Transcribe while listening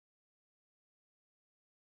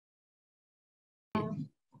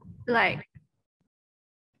like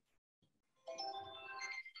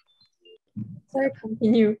Sorry,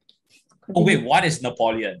 continue. Oh wait, what is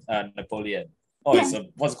Napoleon? Napoleon. Oh, Yeah. it's a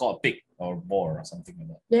what's it called, a pig or boar or something like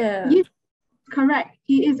that. Yeah. Yes, correct.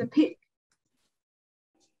 He is a pig.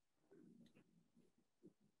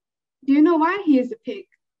 Do you know why he is a pig?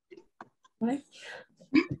 Why?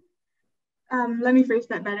 Let me phrase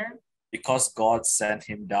that better. Because God sent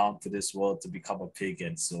him down to this world to become a pig,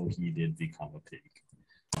 and so he did become a pig.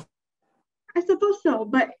 I suppose so,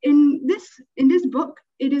 but in this book,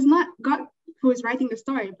 it is not God who is writing the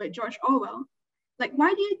story, but George Orwell. Like,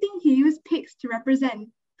 why do you think he used pigs to represent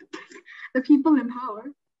the people in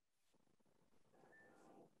power?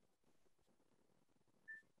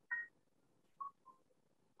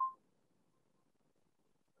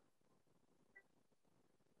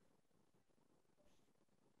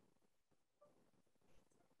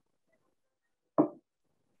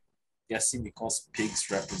 Guessing because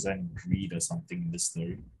pigs represent greed or something in this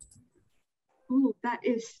story. Oh, that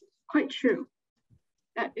is quite true.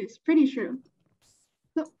 That is pretty true.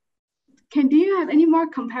 So, do you have any more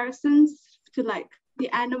comparisons to like the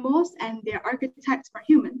animals and their archetypes for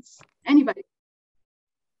humans? Anybody?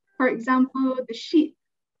 For example, the sheep.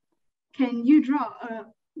 Can you draw a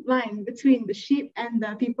line between the sheep and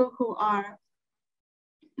the people who are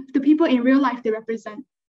the people in real life they represent?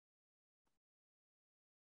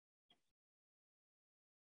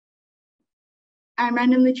 I'm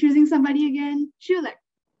randomly choosing somebody again. Shulek.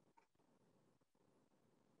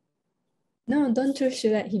 No, don't choose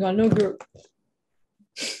Shulek. He got no group.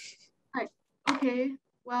 Right. Okay.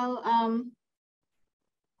 Well,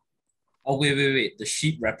 Oh wait. The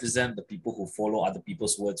sheep represent the people who follow other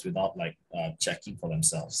people's words without like checking for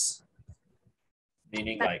themselves.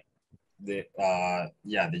 Meaning like they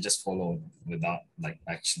they just follow without like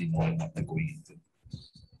actually knowing what they're going into.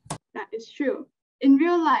 that is true. In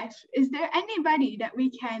real life, is there anybody that we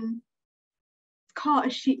can call a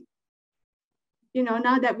sheep? You know,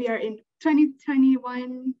 now that we are in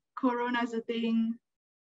 2021, Corona's a thing,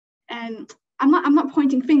 and I'm not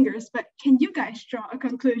pointing fingers, but can you guys draw a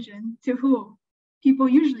conclusion to who people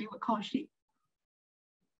usually would call sheep?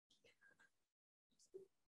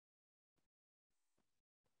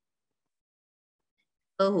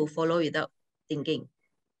 People who follow without thinking.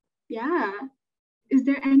 Yeah. Is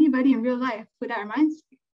there anybody in real life who that reminds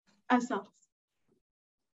us of?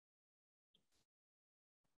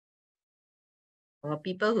 Or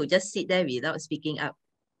people who just sit there without speaking up.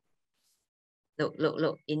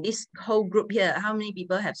 Look. In this whole group here, how many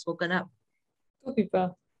people have spoken up? 2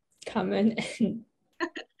 people. Carmen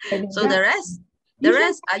and So the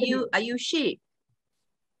rest, are you sheep?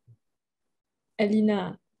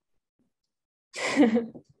 Elena.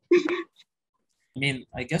 I mean,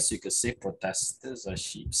 I guess you could say protesters are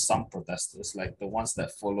sheep. Some protesters, like the ones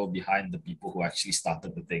that follow behind the people who actually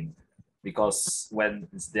started the thing. Because when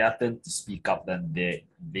it's their turn to speak up, then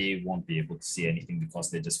they won't be able to say anything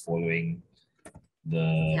because they're just following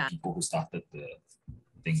the people who started the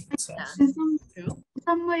thing itself. In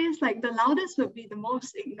some ways, like the loudest would be the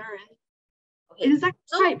most ignorant. Okay. It is like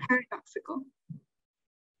quite paradoxical.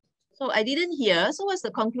 So I didn't hear. So what's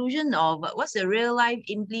the conclusion of what's the real life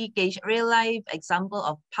implication, real life example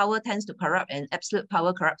of power tends to corrupt and absolute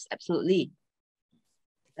power corrupts absolutely?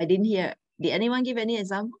 I didn't hear. Did anyone give any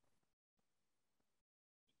example?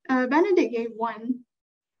 Benedict gave one.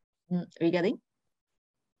 Regarding?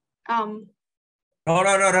 No.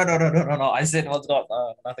 I said what's not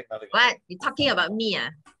nothing. What? You're talking about me?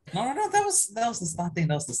 No. That was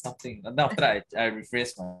the starting. And then after that, I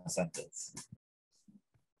rephrased my sentence.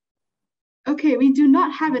 Okay, we do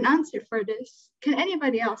not have an answer for this. Can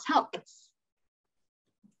anybody else help us?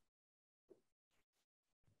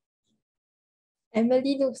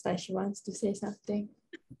 Emily looks like she wants to say something.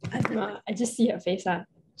 I don't know. I just see her face.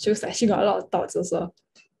 She looks like she got a lot of thoughts also.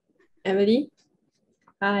 Emily?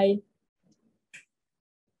 Hi.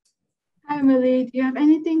 Hi, Emily. Do you have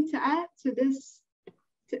anything to add to this?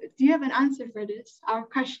 Do you have an answer for this? Our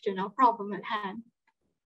question, our problem at hand.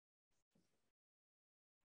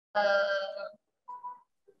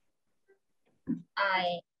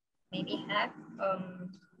 I maybe have.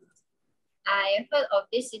 I heard of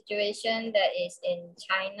this situation that is in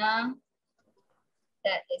China.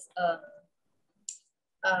 That is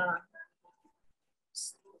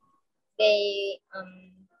they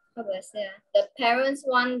how do I say? The parents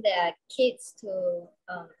want their kids to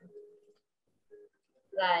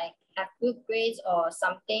like have good grades or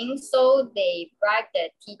something, so they bribe their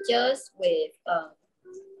teachers with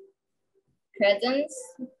presents,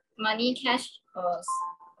 money, cash, or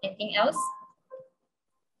anything else.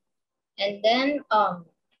 And then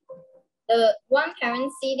the one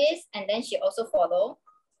parent see this and then she also follow.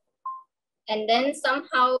 And then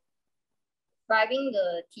somehow bribing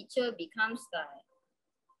the teacher becomes like,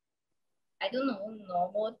 I don't know,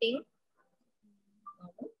 normal thing.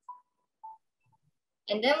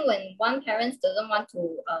 And then when one parent doesn't want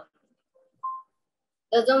to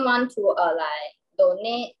like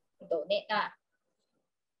donate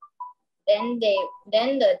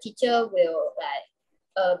then the teacher will like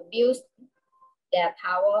abuse their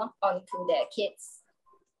power onto their kids,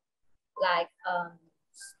 like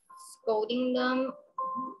scolding them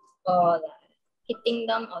or like hitting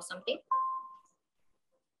them or something.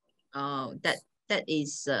 Oh, that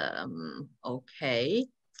is okay.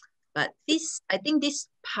 But this, I think this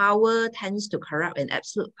power tends to corrupt, and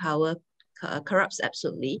absolute power corrupts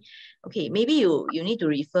absolutely. Okay, maybe you need to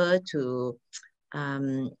refer to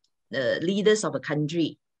the leaders of a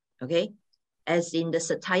country, okay? As in the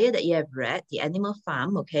satire that you have read, The Animal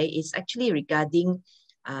Farm, okay, is actually regarding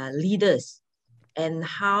leaders and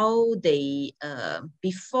how they,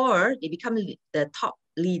 before they become the top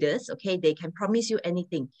leaders, okay, they can promise you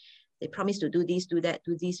anything. They promise to do this, do that,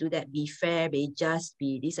 do this, do that, be fair, be just,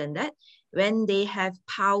 be this and that. When they have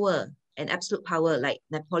power and absolute power, like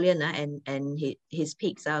Napoleon and his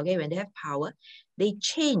pigs, okay, when they have power, they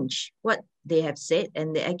change what they have said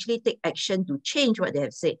and they actually take action to change what they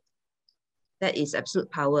have said. That is absolute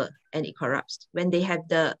power, and it corrupts. When they have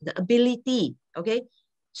the ability, okay,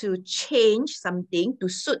 to change something to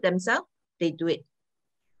suit themselves, they do it.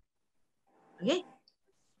 Okay.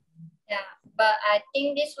 Yeah, but I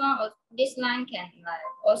think this line can like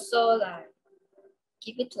also like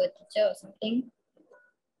give it to a teacher or something,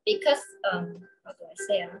 because how do I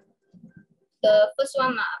say the first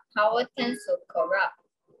one power tends to corrupt.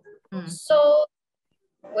 So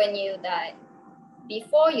when you like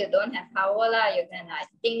before you don't have power you can like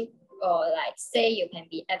think or like say you can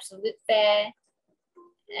be absolute fair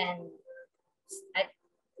and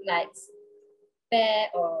like fair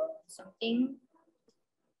or something,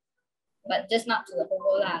 but just not to the whole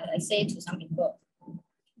world, like say to some people.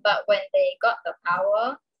 But when they got the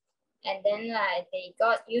power and then like they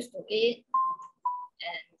got used to it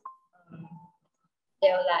and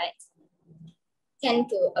they'll like tend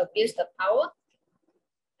to abuse the power.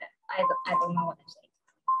 I don't know what I'm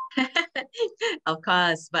saying. Of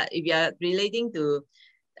course, but if you are relating to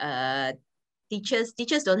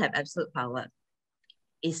teachers don't have absolute power.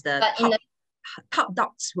 It's the top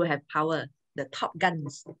dogs who have power, the top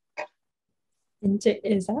guns.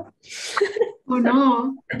 Is that? Oh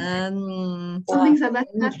no. Something's about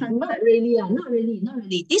not really.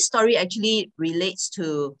 This story actually relates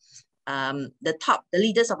to the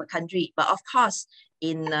leaders of a country, but of course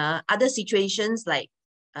in other situations like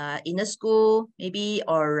in a school maybe,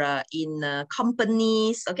 or in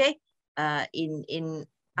companies, okay, in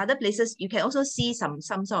other places you can also see some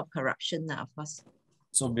sort of corruption, of course.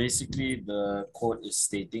 So basically the quote is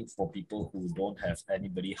stating for people who don't have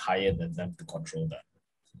anybody higher than them to control them.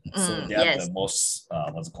 So they are the most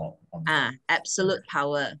what's it called? Absolute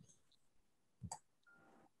power.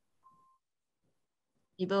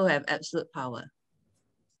 People who have absolute power.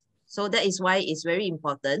 So that is why it's very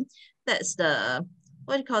important. That's the,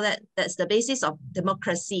 what do you call that? That's the basis of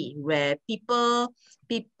democracy, where people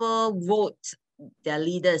vote their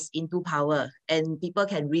leaders into power and people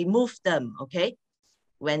can remove them, okay,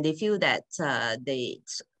 when they feel that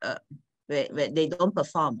when they don't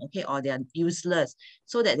perform, okay, or they are useless,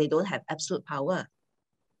 so that they don't have absolute power.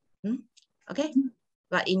 Okay,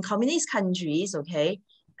 but in communist countries, okay,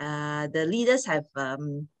 the leaders have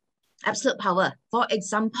absolute power. For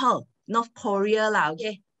example, North Korea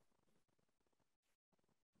okay.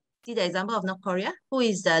 See the example of North Korea? Who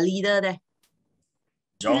is the leader there?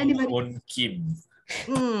 Jong-un Kim.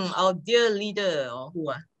 Our dear leader, or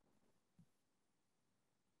who?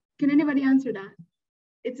 Can anybody answer that?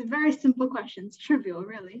 It's a very simple question. It's trivial,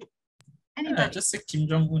 really. Anybody? Just say Kim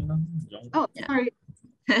Jong-un. Oh, sorry.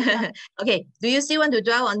 Okay, do you still want to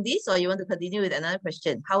dwell on this, or you want to continue with another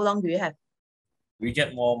question? How long do you have? We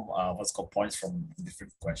get more what's called points from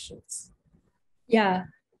different questions. Yeah,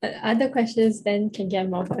 other questions then can get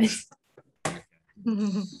more points.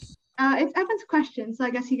 It's Evan's question, so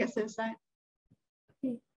I guess he gets to decide.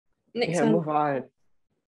 Okay. Next one. Move on.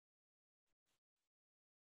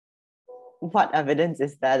 What evidence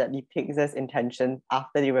is there that the pigs' intention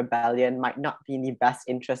after the rebellion might not be in the best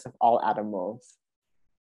interest of all animals?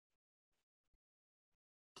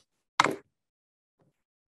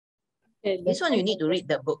 Okay, this one you need to read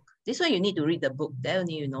the book. This one you need to read the book. Then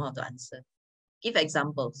only you know how to answer. Give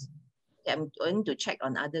examples. Okay, I'm going to check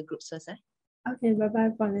on other groups first. Okay, bye-bye,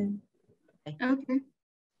 Pauline. Okay.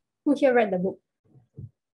 Who here read the book?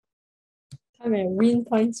 Come and win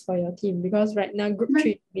points for your team because right now group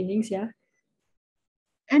 3 winnings, yeah.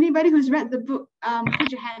 Anybody who's read the book,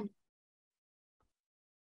 put your hand.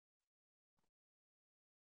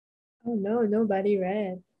 Oh no, nobody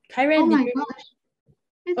read. Kyran, Oh my did you read? gosh.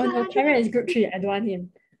 It's Oh no, 100. Kyran is group 3. I don't want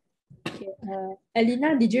him. Okay,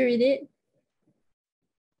 Elena, did you read it?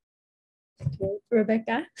 Okay,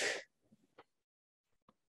 Rebecca.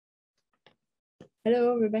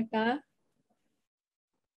 Hello, Rebecca.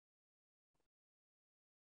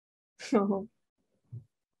 Oh,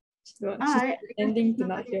 she's Alright. pretending to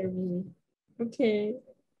not hear me. Okay.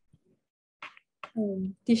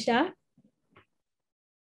 Tisha.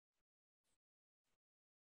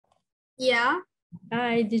 Yeah.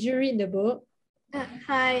 Hi, did you read the book?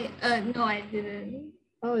 Hi. No, I didn't.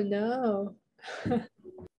 Oh no.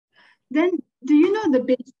 Then do you know the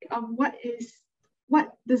basic of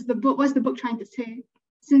what's the book trying to say?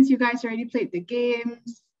 Since you guys already played the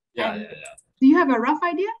games. Yeah. Do you have a rough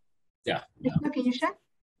idea? Yeah. Can you share?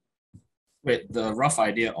 Wait, the rough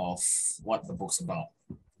idea of what the book's about.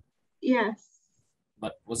 Yes.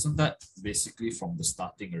 But wasn't that basically from the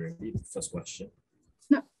starting already, the first question?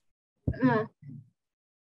 No.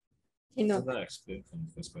 Wasn't that explained from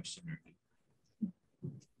the first question already?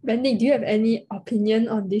 Bendik, do you have any opinion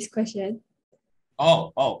on this question?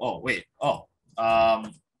 Wait.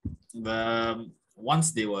 The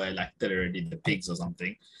once they were elected already, the pigs or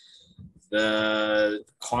something, the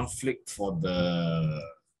conflict for the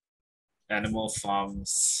animal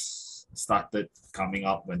farms started coming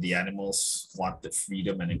up when the animals wanted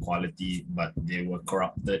freedom and equality, but they were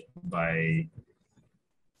corrupted by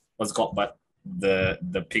but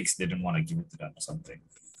the pigs didn't want to give it to them or something.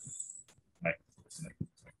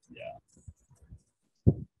 Yeah.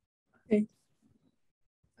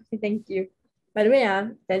 Okay, thank you. By the way,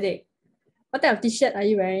 Bendik, what type of t-shirt are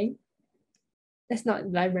you wearing? That's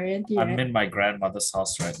not librarian tee, I'm right? in my grandmother's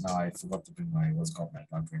house right now. I forgot to bring my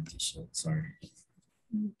librarian t-shirt. Sorry.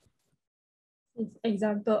 It's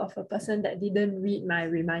example of a person that didn't read my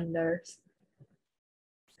reminders.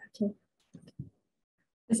 Okay.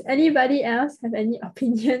 Does anybody else have any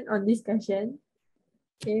opinion on this question?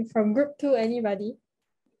 Okay, from group 2, anybody?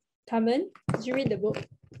 Taman, did you read the book?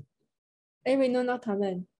 Wait, no, not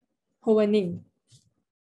Taman. Ho Wen-ning.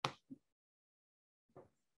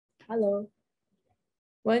 Hello.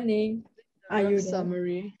 Wen-ning, are you there?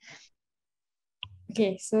 Summary.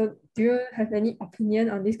 Okay, so do you have any opinion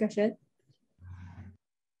on this question?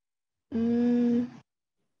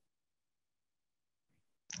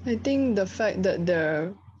 I think the fact that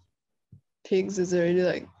they're pigs is already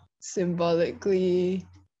like symbolically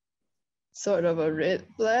sort of a red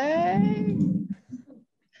flag.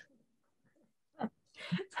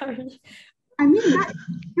 Sorry. I mean, that's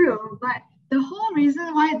true, but the whole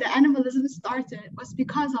reason why the animalism started was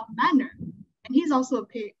because of manner. And he's also a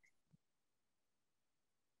pig.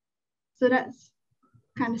 So that's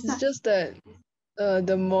kind of It's sad. just that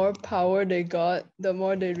the more power they got, the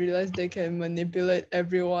more they realized they can manipulate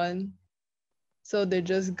everyone. So they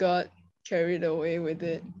just got carried away with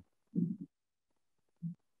it.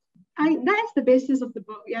 That is the basis of the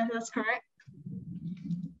book. Yeah, that's correct.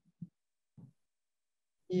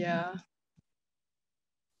 Yeah.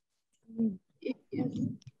 Yes.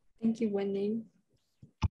 Thank you, Wen-ning.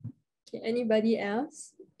 Okay, anybody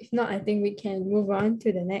else? If not, I think we can move on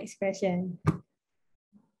to the next question.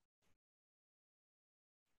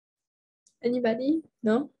 Anybody?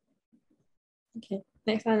 No? Okay,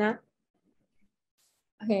 next one.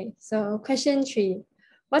 Okay, so question 3.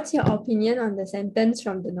 What's your opinion on the sentence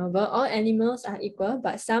from the novel? All animals are equal,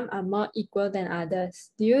 but some are more equal than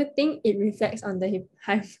others. Do you think it reflects on the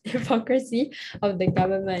hypocrisy of the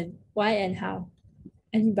government? Why and how?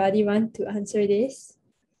 Anybody want to answer this?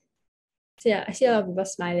 So yeah, I see a lot of people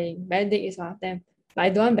smiling. Bendik is one of them. But I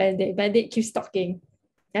don't want Bendik. Bendik keeps talking.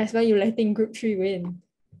 That's why you're letting group 3 win.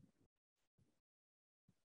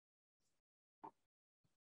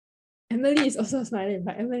 Emily is also smiling,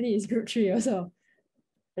 but Emily is group 3 also.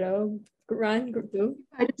 Hello, group 1, group 2.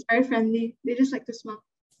 They're just very friendly. They just like to smile.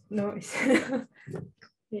 No, it's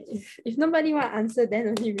if nobody want to answer, then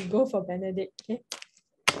only we go for Benedict. Okay.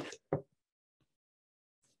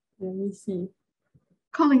 Let me see.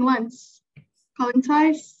 Calling once, calling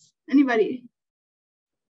twice. Anybody?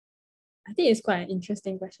 I think it's quite an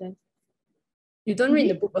interesting question. You don't read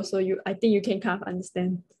the book also, I think you can kind of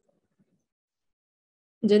understand.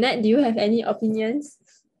 Jeanette, do you have any opinions?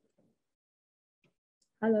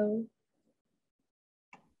 Hello.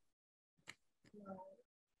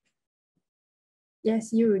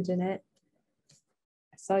 Yes, you, Jeanette.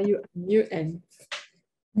 I saw you unmute and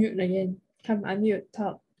mute again. Come unmute,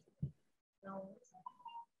 talk.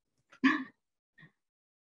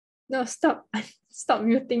 No, stop. Stop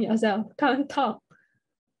muting yourself. Can't talk.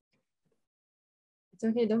 It's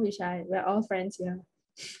okay, don't be shy. We're all friends here.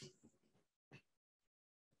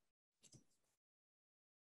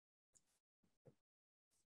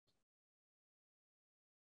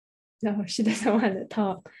 No, she doesn't want to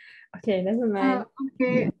talk. Okay, never mind.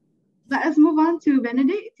 Okay, let us move on to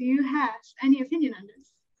Benedict. Do you have any opinion on this?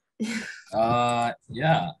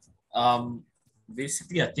 Yeah.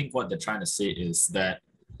 Basically, I think what they're trying to say is that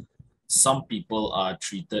some people are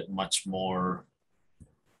treated much more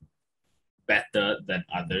better than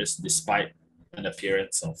others despite an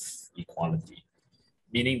appearance of equality.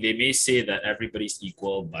 Meaning they may say that everybody's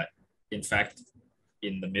equal, but in fact,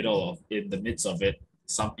 in the midst of it,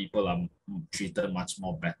 some people are treated much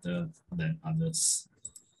more better than others.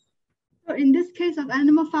 So in this case of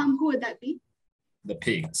Animal Farm, who would that be? The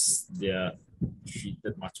pigs, they're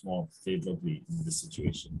treated much more favorably in this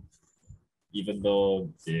situation, even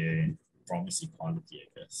though they promise equality,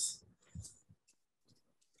 I guess.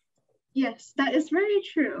 Yes, that is very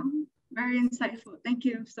true. Very insightful. Thank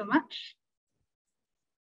you so much.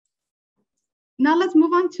 Now let's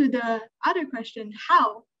move on to the other question.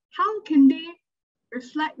 How can they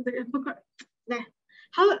reflect the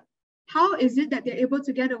how is it that they're able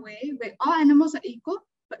to get away where all animals are equal,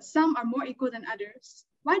 but some are more equal than others?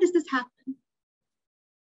 Why does this happen?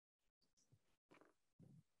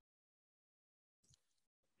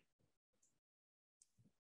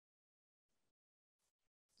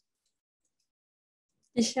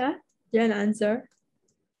 Isha, you want to answer?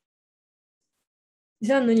 This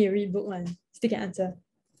one no need to read book one. Still can answer.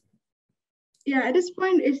 Yeah, at this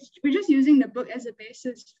point, we're just using the book as a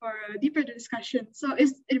basis for a deeper discussion. So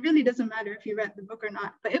it really doesn't matter if you read the book or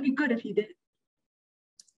not, but it'd be good if you did.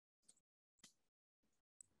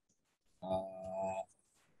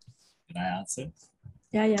 Can I answer?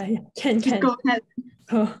 Yeah. Can. Go ahead.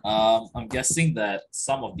 I'm guessing that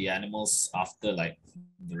some of the animals after like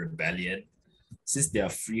the rebellion, since they are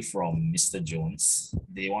free from Mr. Jones,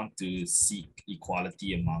 they want to seek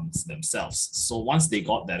equality amongst themselves. So once they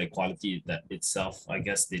got that equality that itself, I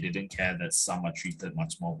guess they didn't care that some are treated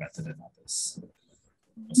much more better than others.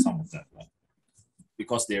 Or some of them,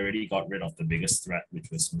 because they already got rid of the biggest threat, which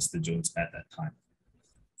was Mr. Jones at that time.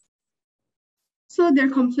 So their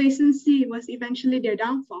complacency was eventually their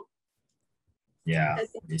downfall. Yeah,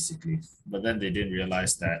 basically. But then they didn't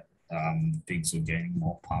realize that things were gaining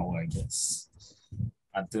more power, I guess,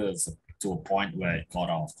 until it's to a point where it got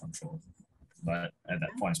out of control. But at that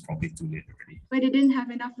point, it's probably too late already. But they didn't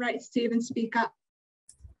have enough rights to even speak up.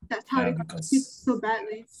 That's how they got treated so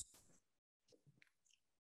badly.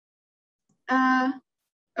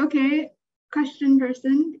 Okay, question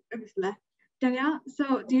person is left. Danielle,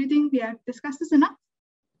 so do you think we have discussed this enough?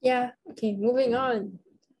 Yeah, okay, moving on.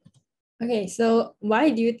 Okay, so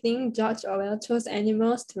why do you think George Orwell chose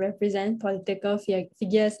animals to represent political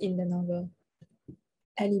figures in the novel?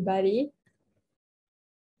 Anybody?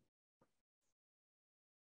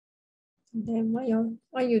 Then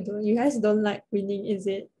why you don't? You guys don't like winning, is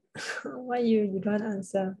it? Why you don't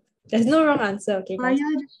answer? There's no wrong answer, okay, guys?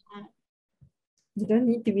 You don't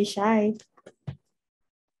need to be shy.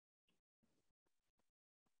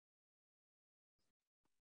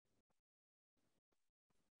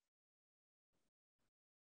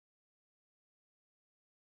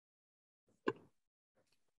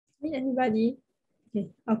 Anybody? Okay,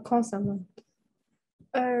 I'll call someone.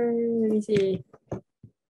 Let me see.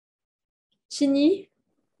 Shinny?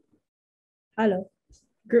 Hello.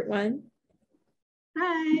 Group 1.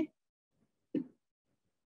 Hi.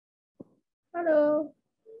 Hello.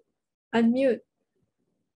 Unmute.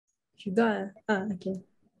 You don't. Okay.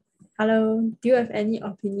 Hello. Do you have any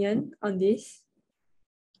opinion on this?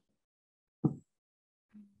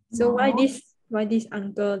 So why this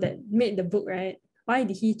uncle that made the book, right? Why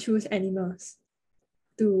did he choose animals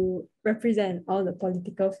to represent all the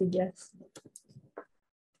political figures?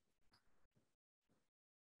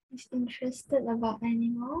 He's interested about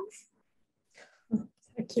animals.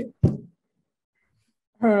 So cute.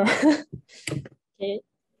 Okay,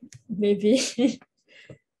 maybe.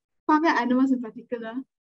 What about animals in particular?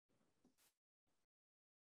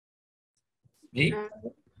 Me?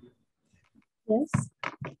 Yes.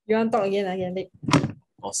 You want to talk again, Nick?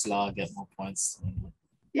 Osla get more points.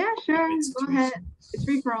 Yeah, sure. Go ahead. It's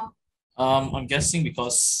free for all. I'm guessing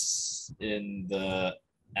because in the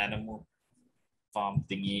animal farm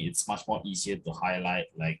thingy, it's much more easier to highlight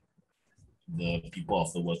like the people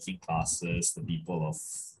of the working classes, the people of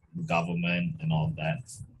the government and all that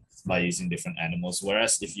by using different animals.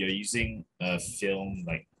 Whereas if you're using a film,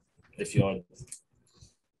 like if you're,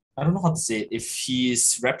 I don't know how to say it, if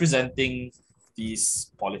he's representing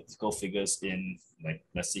these political figures in, like,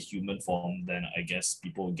 let's say human form, then I guess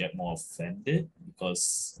people will get more offended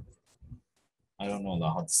because I don't know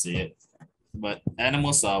how to say it, but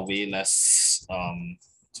animals are way less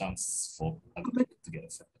chance for other people to get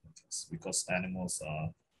affected, I guess, because animals are,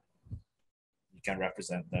 you can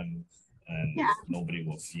represent them and Yeah. nobody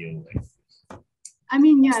will feel like. I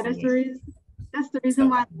mean, yeah, That's that's the the way. reason. That's the reason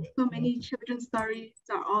why so many children's stories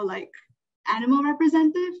are all like animal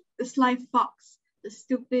representative. The sly fox, the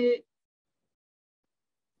stupid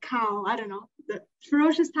cow. I don't know, the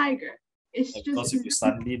ferocious tiger. It's just Because if you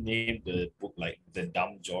suddenly name the book like The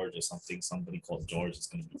Dumb George or something, somebody called George is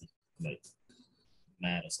gonna be like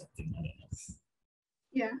mad or something. I don't know.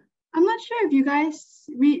 Yeah, I'm not sure if you guys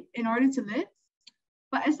read In Order to Live,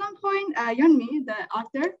 but at some point, Yeonmi, the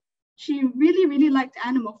author, she really liked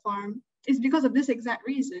Animal Farm. It's because of this exact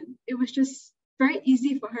reason. It was just very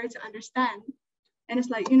easy for her to understand. And it's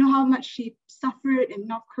like, you know how much she suffered in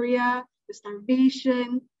North Korea, the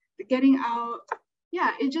starvation, the getting out.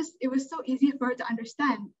 Yeah, it was so easy for her to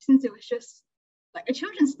understand since it was just like a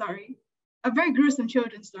children's story, a very gruesome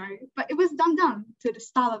children's story, but it was dumbed down to the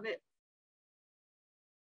style of it.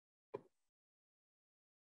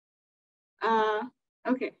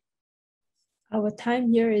 Okay. Our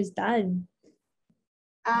time here is done.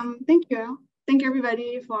 Thank you. Thank you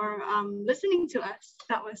everybody for listening to us.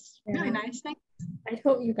 That was really nice. Thanks. I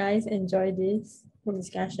hope you guys enjoyed this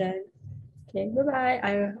discussion. Okay,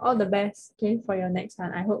 bye-bye. All the best, okay, for your next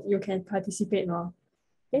one. I hope you can participate more.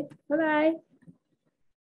 Okay, bye-bye.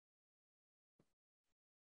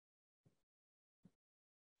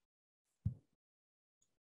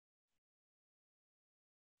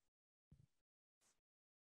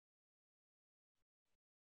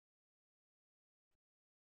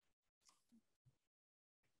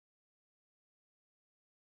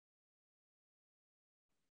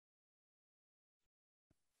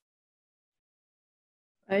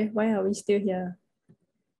 Why are we still here?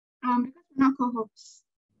 Because we're not co-hosts.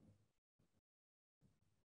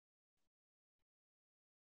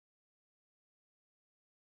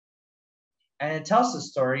 And it tells the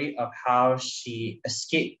story of how she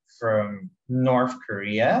escaped from North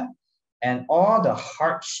Korea and all the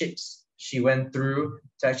hardships she went through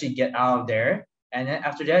to actually get out of there. And then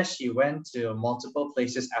after that, she went to multiple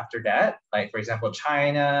places after that, like for example,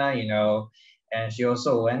 China, and she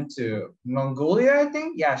also went to Mongolia, I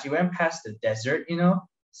think. Yeah, she went past the desert,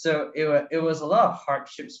 So it was a lot of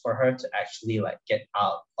hardships for her to actually like get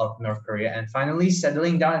out of North Korea and finally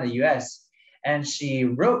settling down in the US. And she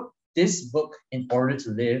wrote this book In Order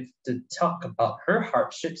to Live to talk about her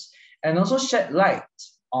hardships and also shed light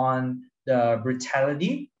on the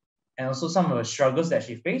brutality and also some of the struggles that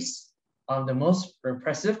she faced on the most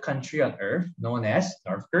repressive country on earth known as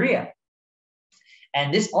North Korea.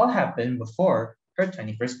 And this all happened before her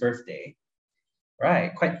 21st birthday.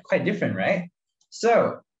 Right, quite different, right?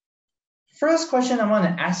 So, first question I want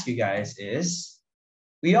to ask you guys is,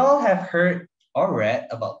 we all have heard or read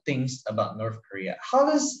about things about North Korea. How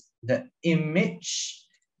does the image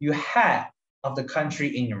you had of the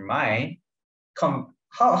country in your mind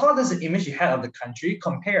how does the image you had of the country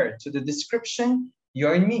compare to the description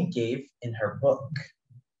Yeonmi gave in her book?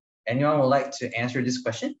 Anyone would like to answer this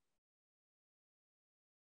question?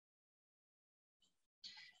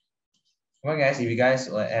 Well, guys, if you guys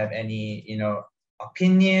have any,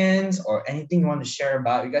 opinions or anything you want to share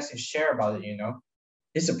about, you guys can share about it,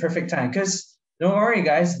 It's a perfect time because don't worry,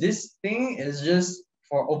 guys, this thing is just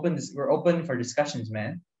we're open for discussions,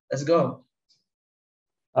 man. Let's go.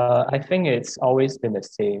 I think it's always been the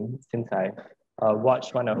same since I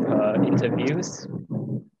watched one of her interviews.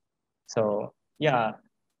 So yeah,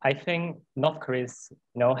 I think North Korea,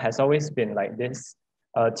 has always been like this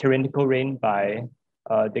tyrannical reign by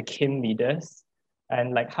the Kim leaders,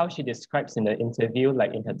 and like how she describes in the interview,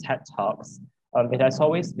 like in her TED talks, it has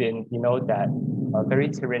always been, that very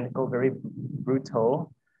tyrannical, very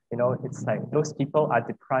brutal. It's like those people are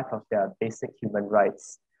deprived of their basic human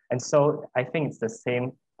rights. And so I think it's the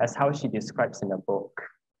same as how she describes in the book.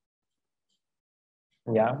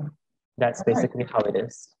 Yeah, that's basically how it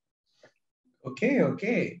is.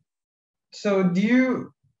 Okay. So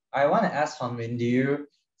I want to ask Hanwin, do you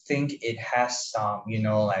think it has some,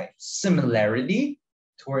 like similarity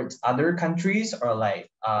towards other countries or like,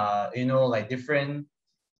 like different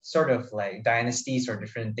sort of like dynasties or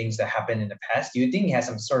different things that happened in the past? Do you think it has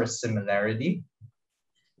some sort of similarity?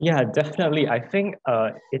 Yeah, definitely. I think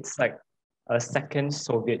it's like a second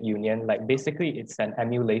Soviet Union. Like basically it's an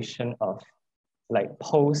emulation of like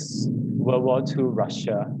post World War II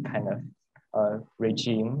Russia kind of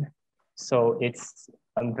regime. So it's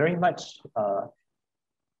very much,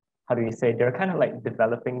 how how do you say, they're kind of like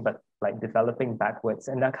developing, but like developing backwards.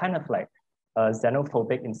 And they're kind of like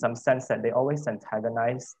xenophobic in some sense that they always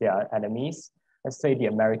antagonize their enemies, let's say the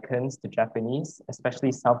Americans, the Japanese,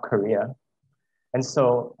 especially South Korea. And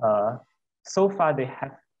so, so far they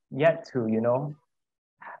have yet to,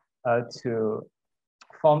 to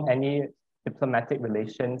form any diplomatic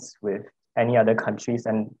relations with any other countries.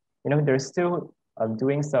 And, they're still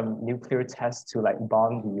doing some nuclear tests to like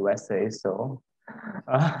bomb the USA. So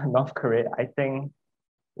North Korea, I think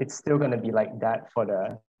it's still going to be like that for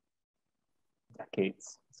the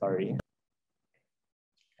decades. Sorry.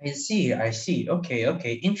 I see.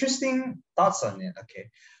 Okay. Interesting thoughts on it. Okay.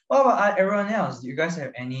 What about everyone else? Do you guys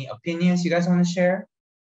have any opinions you guys want to share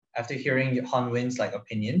after hearing Hanwin's like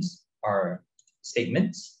opinions or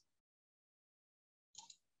statements?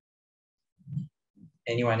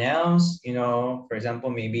 Anyone else? For example,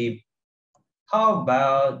 maybe how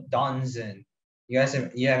about Donzen? You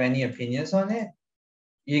have any opinions on it?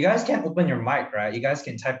 You guys can open your mic, right? You guys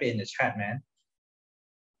can type it in the chat, man.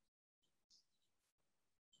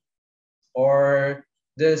 Or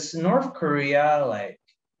does North Korea like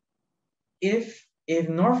if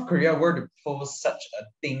North Korea were to pose such a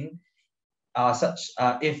thing,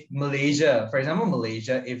 if Malaysia, for example,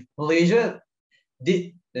 if Malaysia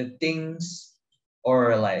did the things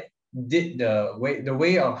or like did the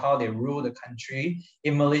way of how they rule the country,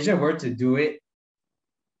 if Malaysia were to do it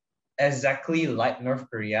exactly like North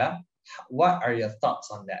Korea, what are your thoughts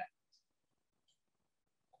on that?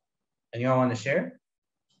 Anyone want to share?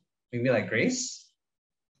 Maybe like Grace?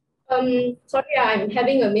 Sorry, I'm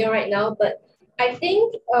having a meal right now, but I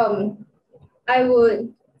think I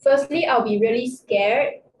would, firstly, I'll be really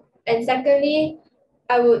scared. And secondly,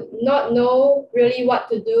 I would not know really what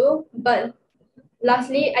to do. But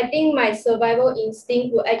lastly, I think my survival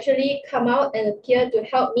instinct will actually come out and appear to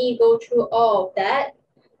help me go through all of that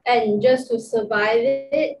and just to survive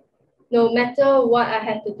it, no matter what I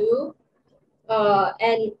have to do.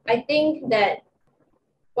 And I think that,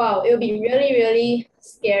 wow, it will be really, really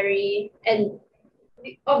scary and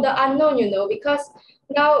of the unknown, because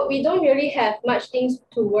now we don't really have much things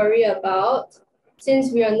to worry about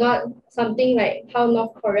since we are not something like how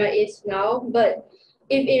North Korea is now. But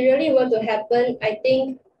if it really were to happen, I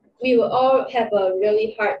think we will all have a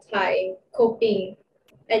really hard time coping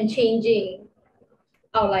and changing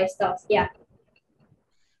our lifestyles. Yeah.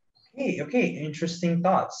 Okay, interesting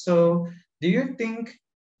thoughts. So do you think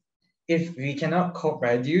if we cannot cope,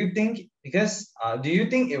 right, do you think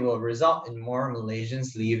it will result in more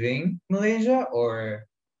Malaysians leaving Malaysia or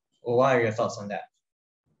what are your thoughts on that?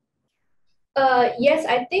 Yes,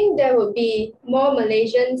 I think there would be more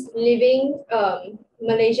Malaysians leaving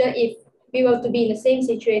Malaysia if we were to be in the same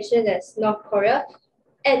situation as North Korea.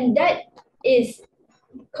 And that is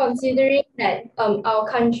considering that our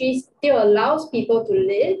country still allows people to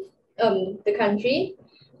live the country.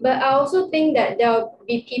 But I also think that there will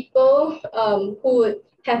be people who would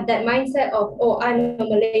have that mindset of, oh, I'm a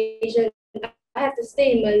Malaysian. I have to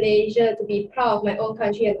stay in Malaysia to be proud of my own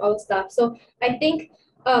country and all stuff. So I think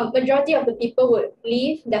majority of the people would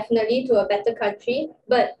leave definitely to a better country,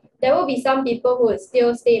 but there will be some people who would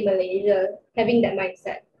still stay in Malaysia having that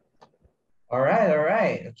mindset. All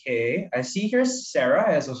right. Okay. I see here Sarah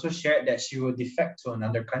has also shared that she will defect to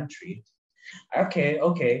another country.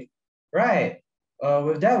 Okay. Right.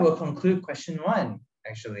 With that, we'll conclude question 1,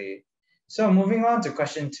 actually. So moving on to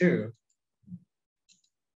question 2.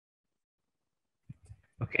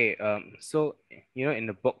 Okay, so in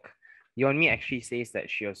the book, Yeonmi actually says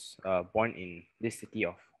that she was born in this city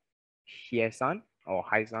of Hyesan or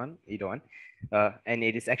Haisan, either one, and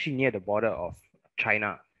it is actually near the border of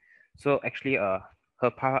China. So actually,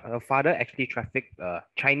 her father actually trafficked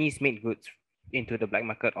Chinese-made goods into the black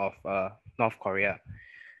market of North Korea.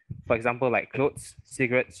 For example, like clothes,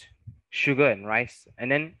 cigarettes, sugar, and rice.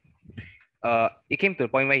 And then it came to the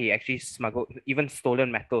point where he actually smuggled even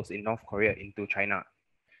stolen metals in North Korea into China.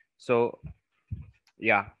 So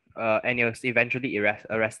yeah, and he was eventually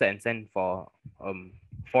arrested and sent for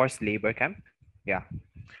forced labor camp. Yeah.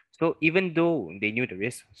 So even though they knew the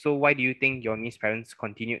risk, so why do you think Yeonmi's parents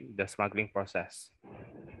continued the smuggling process?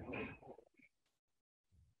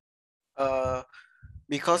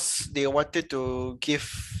 Because they wanted to give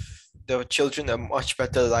the children a much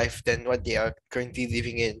better life than what they are currently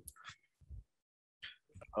living in.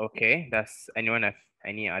 Okay, does anyone have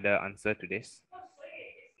any other answer to this?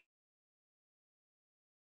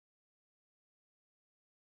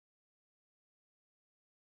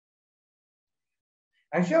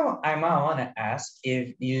 Actually, I want to ask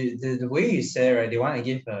if the way you said, right, they want to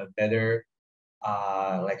give a better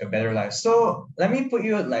like a better life. So let me put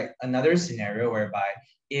you like another scenario whereby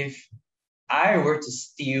if I were to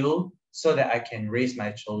steal so that I can raise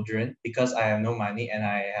my children because I have no money and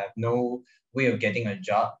I have no way of getting a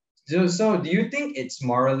job. So do you think it's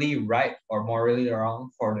morally right or morally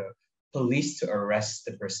wrong for the police to arrest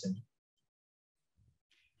the person?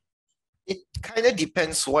 It kind of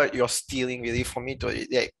depends what you're stealing, really, for me to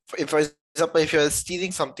like. If, for example, if you're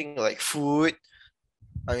stealing something like food,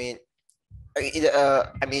 I mean,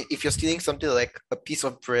 I mean, if you're stealing something like a piece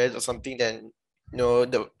of bread or something, then no,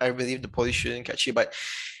 I believe the police shouldn't catch you. But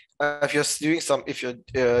if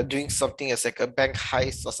you're doing something as like a bank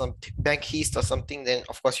heist or something, bank heist or something, then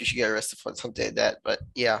of course you should get arrested for something like that. But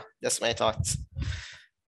yeah, that's my thoughts.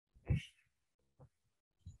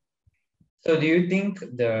 So do you think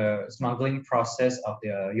the smuggling process of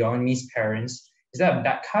the Yeonmi's parents is that a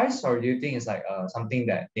bad heist or do you think it's like something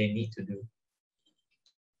that they need to do?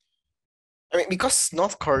 I mean, because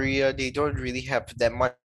North Korea, they don't really have that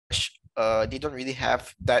much. They don't really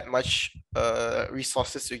have that much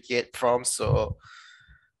resources to get from. So,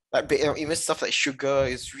 like, even stuff like sugar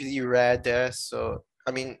is really rare there. So,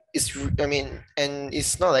 I mean, I mean, and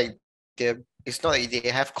it's not like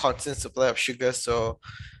they have constant supply of sugar. So,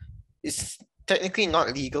 it's technically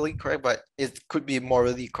not legally correct, but it could be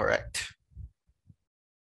morally correct.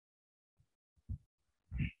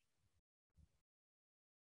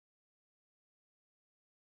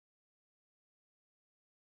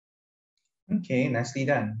 Okay, nicely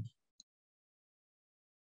done.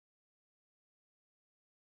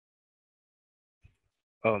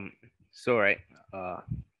 So right, so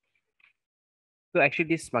actually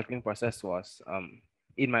this smuggling process was,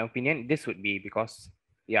 in my opinion, this would be because,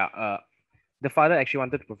 yeah, the father actually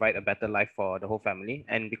wanted to provide a better life for the whole family,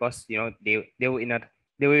 and because they were in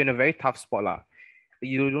a very tough spot lah.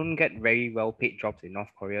 You don't get very well paid jobs in North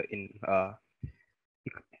Korea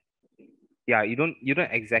yeah, you don't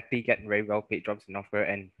exactly get very well paid jobs in North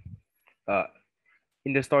Korea, and uh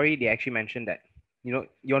in the story they actually mentioned that,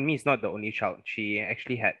 Yeonmi is not the only child. She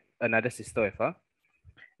actually had another sister with her,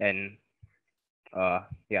 and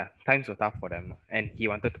yeah, times were tough for them, and he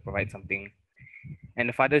wanted to provide something, and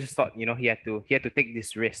the father just thought, he had to take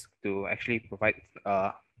this risk to actually provide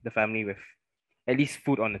the family with at least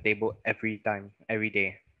food on the table every time, every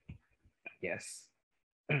day. Yes.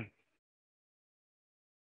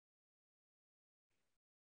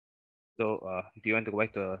 So do you want to go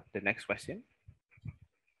back to the next question?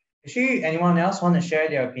 Actually, anyone else want to share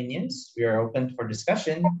their opinions? We are open for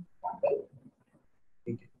discussion.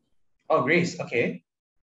 Oh, Grace, okay.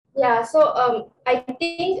 Yeah, so I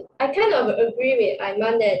think I kind of agree with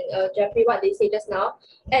Aiman and Jeffrey what they say just now,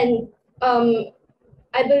 and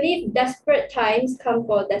I believe desperate times come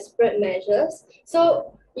for desperate measures.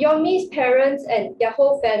 So Yomi's parents and their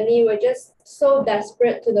whole family were just so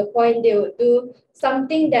desperate to the point they would do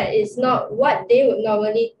something that is not what they would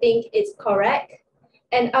normally think is correct.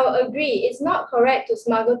 And I'll agree, it's not correct to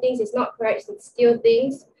smuggle things, it's not correct to steal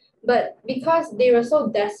things. But because they were so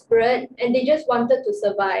desperate and they just wanted to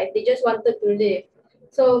survive, they just wanted to live.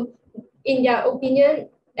 So in their opinion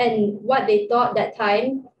and what they thought that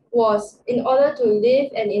time was in order to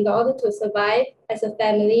live and in order to survive as a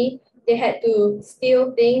family, they had to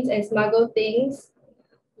steal things and smuggle things.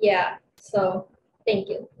 Yeah, so thank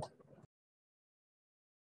you.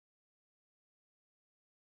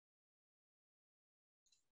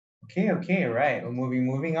 Okay, right. We're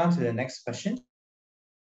moving on to the next question.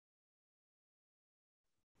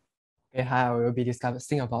 Okay, hi, I will be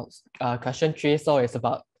discussing about question 3. So it's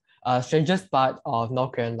about strangest part of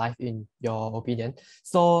North Korean life in your opinion.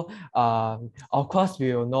 So of course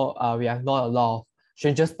we will know we have known a lot of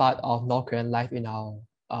strangest part of North Korean life in our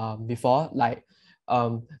before, like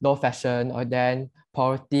no fashion, or then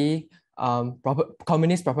poverty,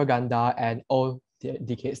 communist propaganda, and old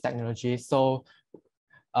decades technology. So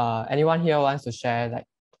anyone here wants to share like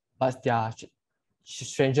what's their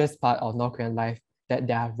strangest part of North Korean life that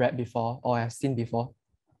they have read before or have seen before?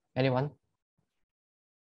 Anyone?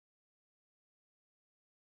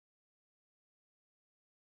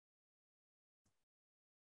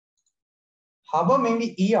 How about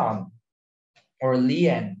maybe Eon or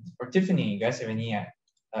Leanne or Tiffany? You guys have any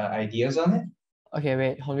ideas on it? Okay,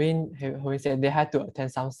 wait. Horin said they had to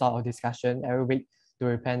attend some sort of discussion every week to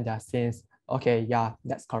repent their sins. Okay, yeah,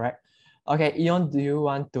 that's correct. Okay, Eon, do you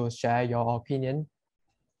want to share your opinion?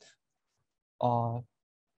 Or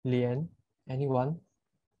Lian? Anyone?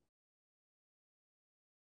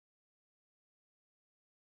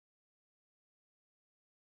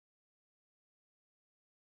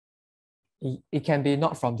 It can be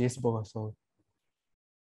not from this book also.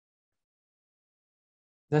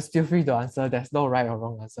 Just feel free to answer. There's no right or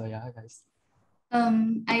wrong answer. Yeah, guys.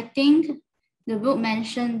 I think the book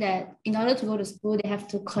mentioned that in order to go to school, they have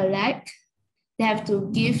to collect, they have to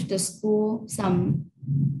give the school some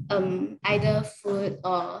either food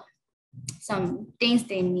or some things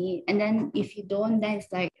they need. And then if you don't, then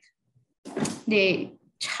it's like they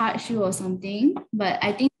charge you or something. But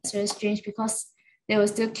I think it's very strange because they were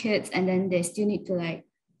still kids and then they still need to like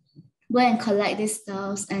go and collect these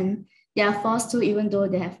stuffs, and they are forced to even though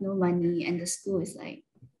they have no money and the school is like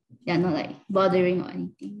they're not like bothering or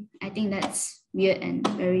anything. I think that's weird and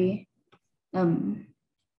very very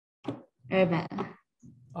bad.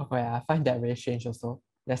 Okay, I find that very strange also.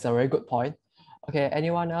 That's a very good point. Okay,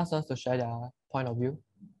 anyone else wants to share their point of view?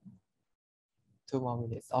 2 more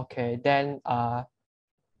minutes. Okay, then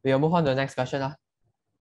we'll move on to the next question.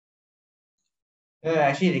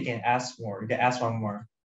 Actually, they can ask more. You can ask one more.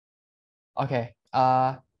 Okay,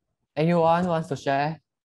 anyone wants to share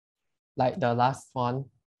like the last one?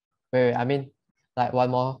 Wait, I mean like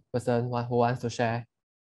one more person who wants to share.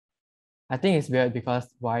 I think it's weird because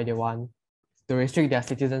why they want to restrict their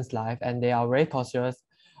citizens' life and they are very cautious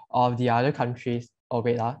of the other countries. Oh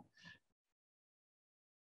wait,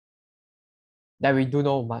 that we do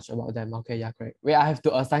know much about them. Okay, yeah, correct. Wait, I have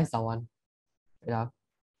to assign someone. Yeah.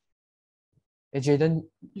 Hey, Jaden,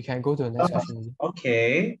 you can go to the next question.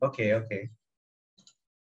 Okay.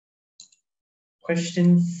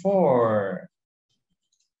 Question 4.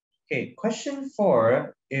 Okay, question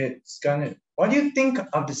 4, what do you think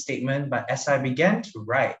of the statement, but as I began to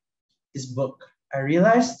write this book, I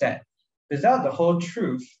realized that without the whole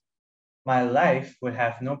truth, my life would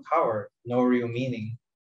have no power, no real meaning.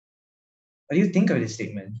 What do you think of this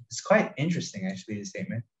statement? It's quite interesting, actually, this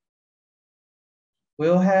statement.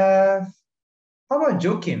 We'll have, how about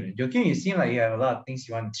Joachim? Joachim, you seem like you have a lot of things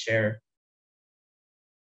you want to share.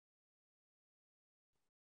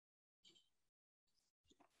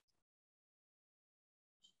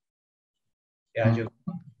 Yeah, Joachim.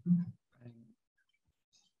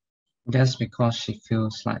 Just because she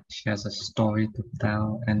feels like she has a story to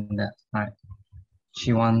tell and that like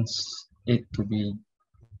she wants it to be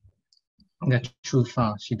the truth.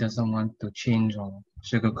 She doesn't want to change or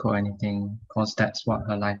sugarcoat anything because that's what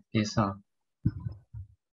her life is.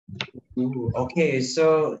 Ooh, okay,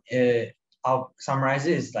 so I'll summarize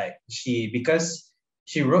it. It's like because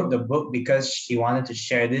she wrote the book because she wanted to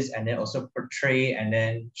share this and then also portray and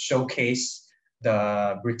then showcase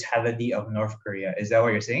the brutality of North Korea. Is that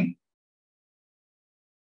what you're saying?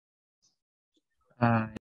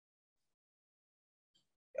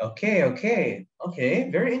 Okay.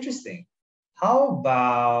 Very interesting. How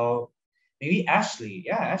about maybe Ashley?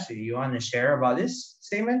 Yeah, Ashley, you want to share about this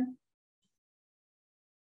statement?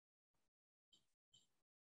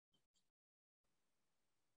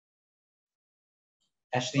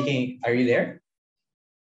 Ashley, are you there?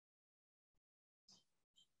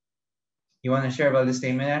 You want to share about this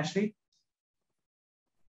statement, Ashley?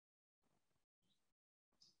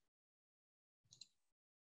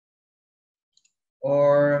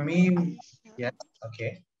 Or maybe, yeah,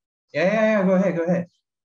 okay. Yeah, go ahead.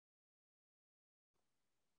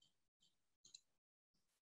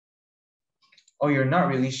 Oh, you're not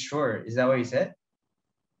really sure. Is that what you said?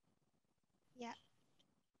 Yeah.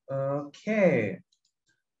 Okay,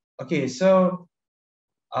 so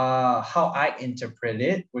how I interpret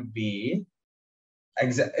it would be,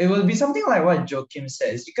 it will be something like what Joachim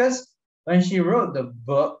says, because when she wrote the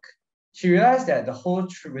book, she realized that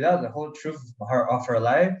without the whole truth of her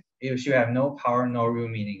life, she would have no power, no real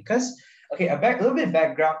meaning. Because a little bit of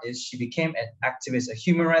background is she became an activist, a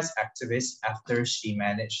human rights activist after she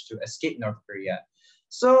managed to escape North Korea.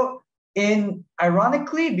 So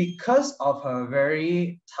ironically, because of her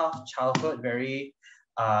very tough childhood, very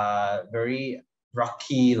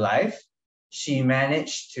rocky life, she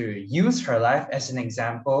managed to use her life as an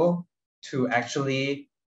example to actually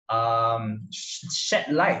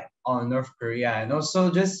shed light on North Korea, and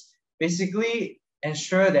also just basically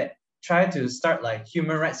try to start like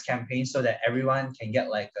human rights campaigns so that everyone can get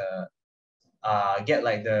like the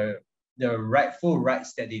rightful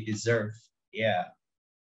rights that they deserve. Yeah.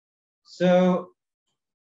 So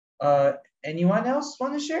anyone else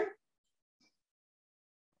want to share?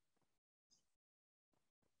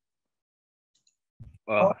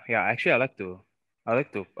 Yeah, actually, I like to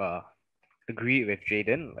agree with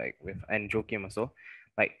Jaden, and Joachim also.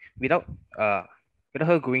 Like without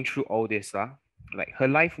her going through all this, like her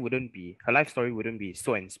life story wouldn't be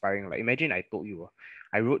so inspiring. Like imagine I told you,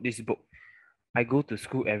 I wrote this book. I go to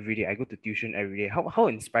school every day. I go to tuition every day. How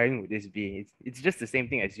inspiring would this be? It's just the same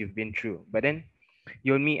thing as you've been through. But then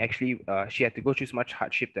Yeonmi actually she had to go through so much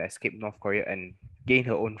hardship to escape North Korea and gain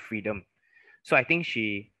her own freedom. So I think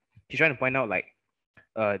she's trying to point out like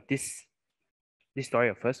this story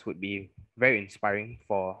of hers would be very inspiring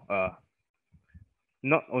for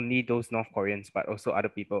not only those North Koreans but also other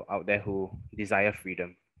people out there who desire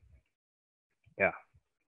freedom. Yeah.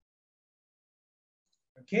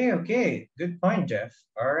 Okay. Good point, Jeff.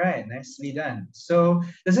 All right, nicely done. So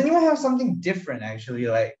does anyone have something different actually?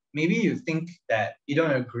 Like maybe you think that you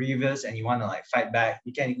don't agree with us and you want to like fight back.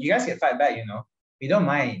 You guys can fight back, We don't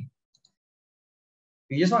mind.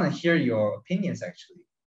 We just want to hear your opinions actually.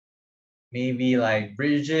 Maybe like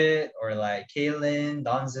Bridget or like Kaylin,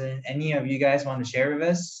 Donson, any of you guys want to share with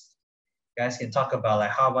us? You guys can talk about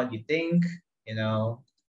like how about you think, or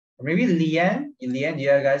maybe Leanne. Leanne, do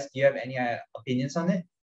you have any opinions on it?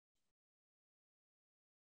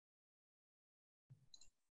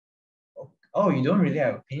 Oh, you don't really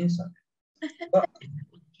have opinions on it.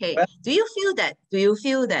 Okay. Do you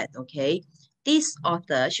feel that, okay, this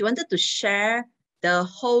author, she wanted to share the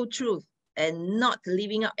whole truth and not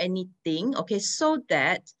leaving out anything, okay, so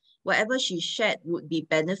that whatever she shared would be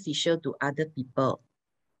beneficial to other people?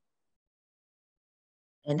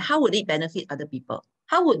 And how would it benefit other people?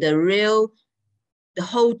 How would the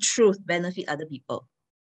whole truth benefit other people?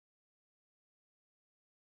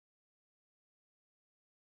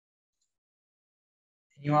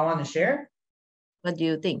 Anyone want to share? What do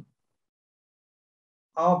you think?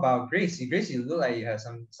 How about Grace? Grace, you look like you have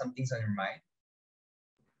some things on your mind.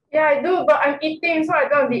 Yeah, I do, but I'm eating, so I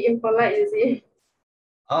don't be impolite, you see.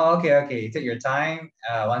 Oh, okay. Take your time.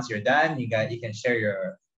 Once you're done, you can share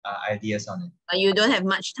your ideas on it. You don't have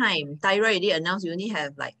much time. Tyra already announced you only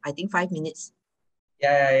have like, I think 5 minutes.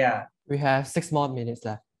 Yeah. We have 6 more minutes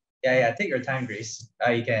left. Yeah. Take your time, Grace.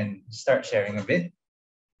 You can start sharing a bit.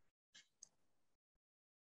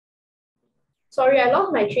 Sorry, I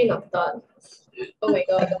lost my train of thought. Oh my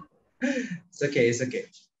god. It's okay.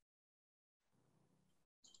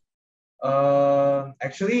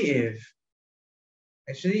 Actually,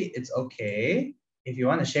 it's okay. If you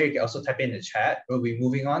want to share, you can also type in the chat. We'll be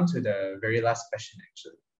moving on to the very last question,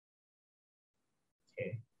 actually.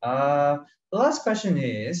 Okay. The last question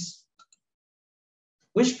is,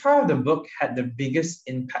 which part of the book had the biggest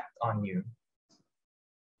impact on you?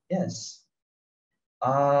 Yes.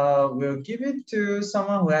 We'll give it to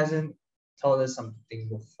someone who hasn't told us something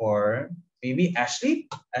before. Maybe Ashley?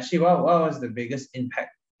 Ashley, what was the biggest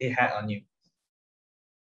impact it had on you?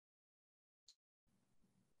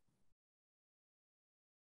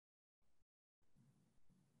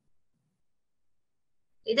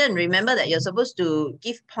 Aiden, remember that you're supposed to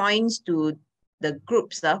give points to the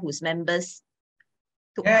groups whose members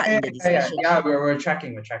took part in the discussion. Yeah, we're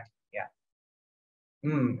tracking. Yeah.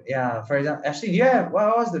 Yeah. For example, Ashley,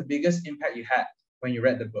 what was the biggest impact you had when you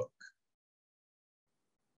read the book?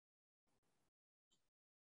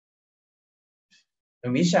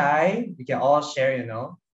 Don't be shy. We can all share,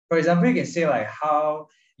 For example, you can say like how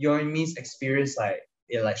your Mi's experience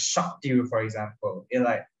it shocked you, for example.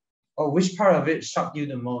 Which part of it shocked you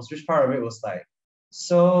the most? Which part of it was like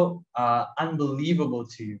so unbelievable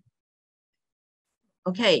to you?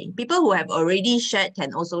 Okay, people who have already shared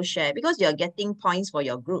can also share because you're getting points for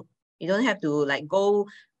your group. You don't have to like go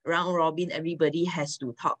round robin, everybody has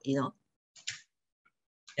to talk,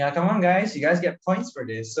 Yeah, come on guys, you guys get points for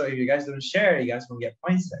this. So if you guys don't share, you guys won't get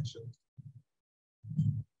points actually.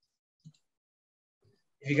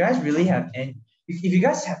 If you guys really have if you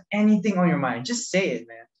guys have anything on your mind, just say it,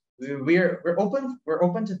 man. We're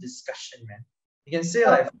open to discussion, man. You can say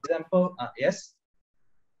like, for example, yes.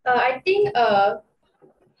 I think her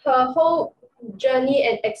whole journey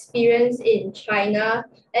and experience in China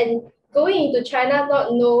and going into China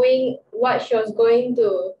not knowing what she was going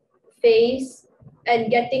to face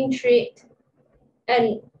and getting tricked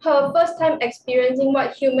and her first time experiencing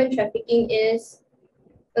what human trafficking is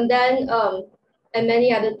and then and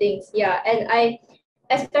many other things. Yeah, and I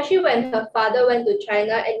especially when her father went to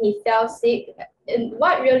China and he fell sick, and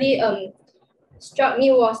what really struck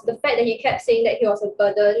me was the fact that he kept saying that he was a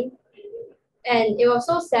burden. And it was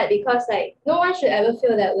so sad because like no one should ever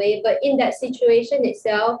feel that way. But in that situation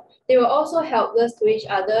itself, they were also helpless to each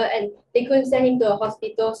other and they couldn't send him to a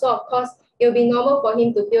hospital. So of course it would be normal for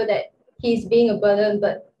him to feel that he's being a burden.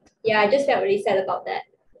 But yeah, I just felt really sad about that.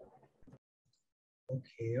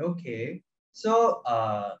 Okay. So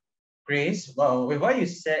Grace, well, with what you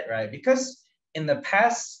said, right? Because in our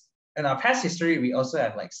past history, we also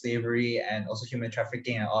have like slavery and also human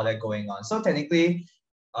trafficking and all that going on. So technically,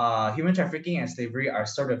 human trafficking and slavery are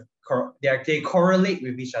sort of they correlate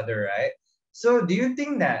with each other, right? So do you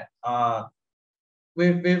think that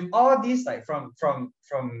with all these, like from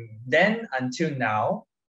then until now,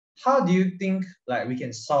 how do you think like we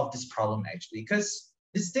can solve this problem actually? Because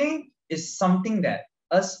this thing is something that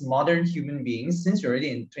us modern human beings, since we're already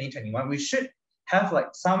in 2021, we should have like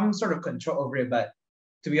some sort of control over it. But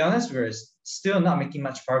to be honest, we're still not making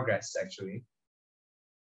much progress actually.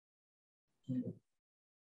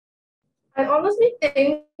 I honestly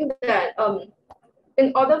think that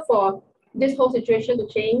in order for this whole situation to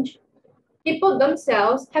change, people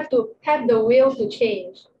themselves have to have the will to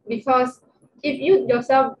change. Because if you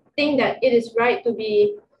yourself think that it is right to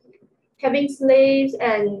be having slaves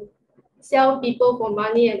and sell people for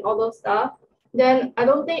money and all those stuff, then I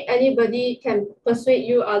don't think anybody can persuade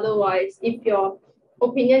you otherwise if your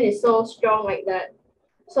opinion is so strong like that.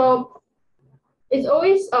 So it's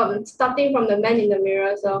always starting from the man in the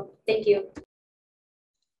mirror. So thank you.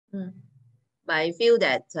 But I feel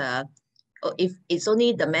that if it's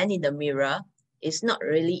only the man in the mirror, it's not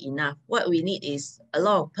really enough. What we need is a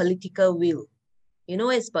lot of political will. You know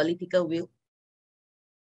what is political will?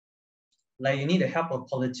 Like you need the help of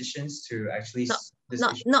politicians to actually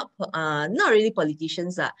not really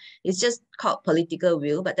politicians. It's just called political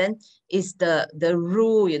will, but then it's the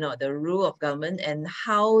rule, the rule of government and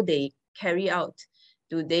how they carry out.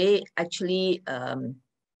 Do they actually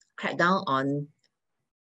crack down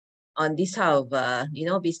on this type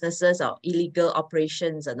of businesses or illegal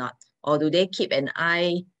operations or not? Or do they keep an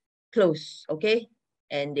eye close, okay?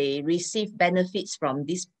 And they receive benefits from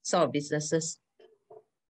this sort of businesses.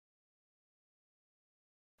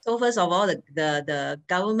 So first of all, the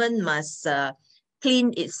government must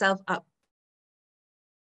clean itself up.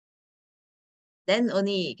 Then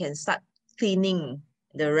only it can start cleaning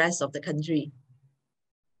the rest of the country.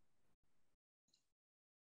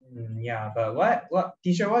 Yeah, but what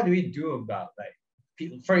teacher, what do we do about like,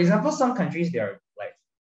 for example, some countries, they're like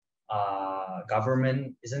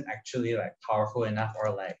government isn't actually like powerful enough,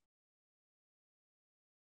 or like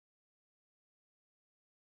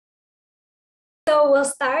so we'll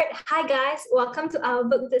start. Hi guys, welcome to our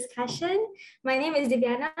book discussion. My name is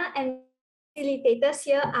Divyana and facilitators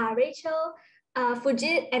here are Rachel,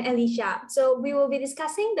 Fujit and Alicia. So we will be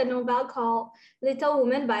discussing the novel called Little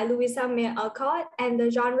Woman by Louisa May Alcott, and the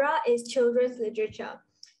genre is children's literature.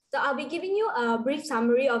 So I'll be giving you a brief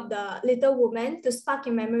summary of the Little Woman to spark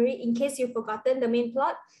your memory in case you've forgotten the main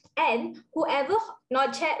plot. And whoever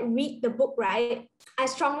not yet read the book, right, I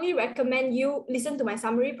strongly recommend you listen to my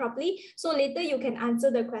summary properly, so later you can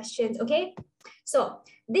answer the questions, okay? So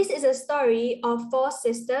this is a story of four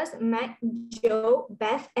sisters, Meg, Jo,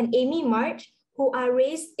 Beth, and Amy March, who are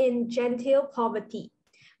raised in genteel poverty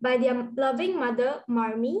by their loving mother,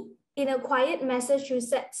 Marmee, in a quiet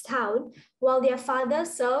Massachusetts town, while their father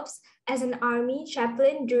serves as an army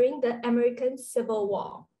chaplain during the American Civil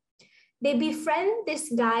War. They befriend this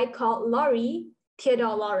guy called Laurie,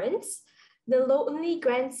 Theodore Lawrence, the lonely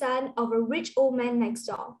grandson of a rich old man next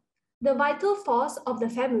door. The vital force of the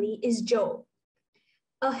family is Jo,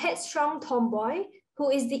 a headstrong tomboy who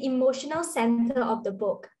is the emotional center of the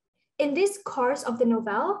book. In this course of the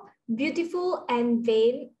novel, beautiful and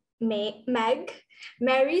vain Meg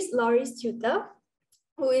marries Laurie's tutor,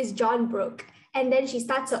 who is John Brooke, and then she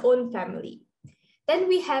starts her own family. Then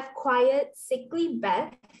we have quiet, sickly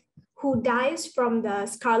Beth, who dies from the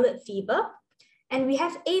scarlet fever, and we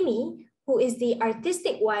have Amy, who is the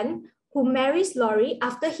artistic one, who marries Laurie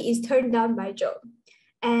after he is turned down by Jo.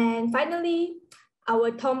 And finally,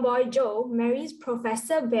 our tomboy Jo marries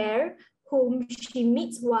Professor Bear, whom she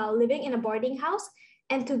meets while living in a boarding house,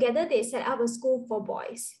 and together they set up a school for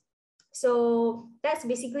boys. So that's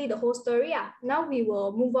basically the whole story. Now we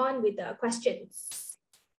will move on with the questions.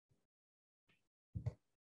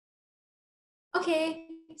 Okay,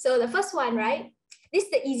 so the first one, right? This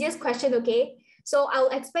is the easiest question, okay? So I'll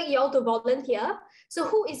expect you all to volunteer. So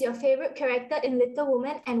who is your favorite character in Little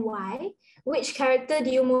Woman and why? Which character do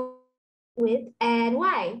you move with and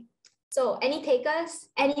why? So any takers?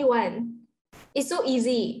 Anyone? It's so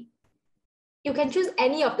easy. You can choose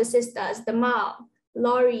any of the sisters, the mom,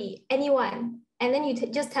 Laurie, anyone. And then you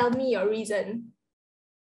just tell me your reason.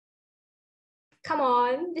 Come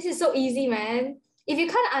on, this is so easy, man. If you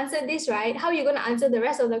can't answer this right, how are you going to answer the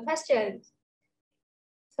rest of the questions?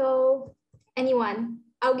 So anyone,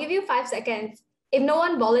 I'll give you 5 seconds. If no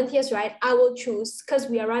one volunteers right, I will choose because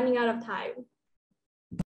we are running out of time.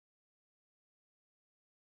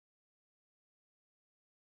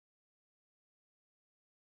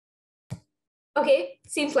 Okay,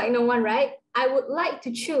 seems like no one, right? I would like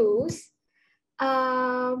to choose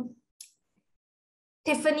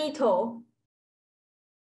Tiffany To.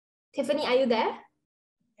 Tiffany, are you there?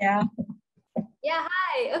 Yeah. Yeah,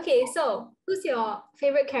 hi. Okay, so who's your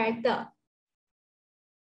favorite character?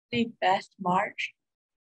 The best March.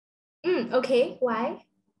 Okay, why?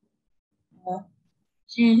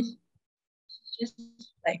 She's just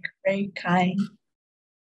like very kind,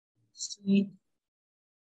 sweet.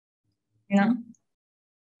 Yeah.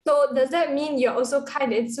 So does that mean you're also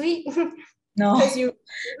kind and sweet? No. Because you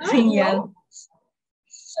Yeah. no?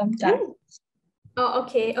 Sometimes. Oh,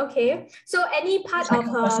 okay, okay. So any part It's like of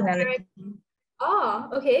a her personality. Oh,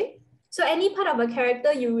 okay. So any part of a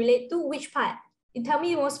character you relate to, which part? You tell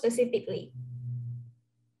me more specifically.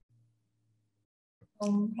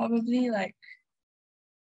 Probably like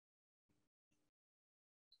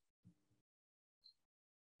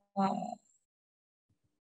I'm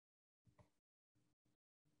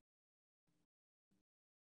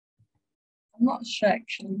not sure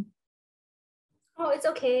actually. Oh, it's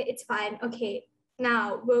okay. It's fine. Okay.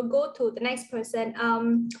 Now we'll go to the next person.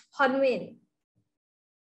 Honwin.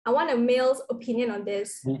 I want a male's opinion on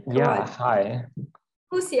this. Come Yeah, on. hi.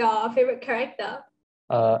 Who's your favorite character?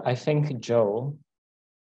 I think Joe.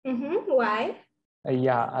 Why?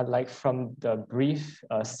 Yeah, I like from the brief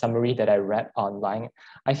summary that I read online,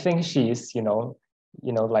 I think she's,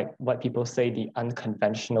 like what people say, the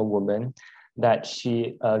unconventional woman, that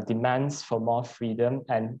she demands for more freedom.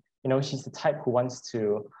 And, she's the type who wants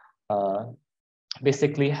to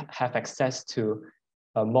basically have access to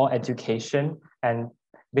more education. And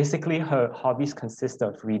basically her hobbies consist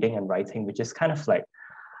of reading and writing, which is kind of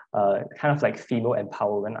like female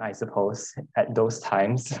empowerment, I suppose, at those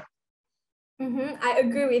times. I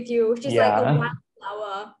agree with you. She's like a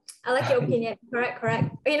wildflower. I like your opinion. Correct,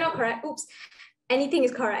 correct. Okay, not correct. Oops. Anything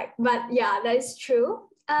is correct. But yeah, that is true.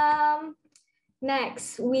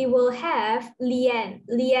 Next, we will have Lian.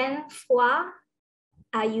 Lian Hua.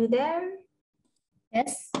 Are you there?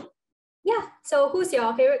 Yes. Yeah. So who's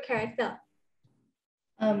your favorite character?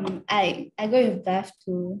 I go with Beth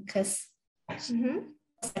too, because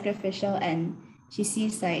sacrificial, and she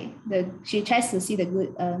sees like she tries to see the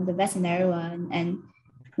good, the best in everyone, and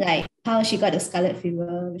like how she got the scarlet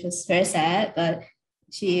fever, which was very sad, but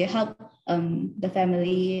she helped the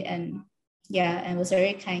family, and yeah, and was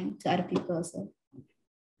very kind to other people also.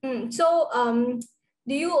 So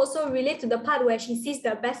do you also relate to the part where she sees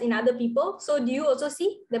the best in other people? So do you also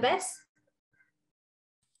see the best?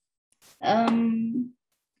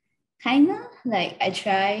 Kinda, like I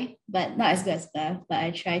try, but not as good as Beth, but I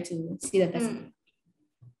try to see the best.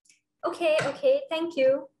 Okay, okay, thank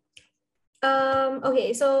you.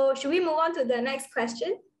 Okay, so should we move on to the next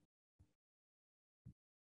question?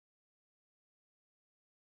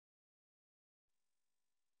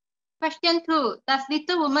 Question 2. Does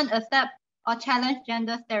Little Woman accept or challenge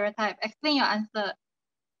gender stereotype? Explain your answer.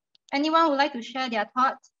 Anyone would like to share their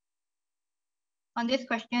thoughts on this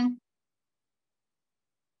question?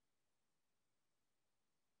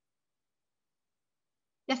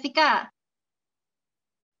 Jessica,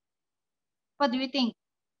 what do you think?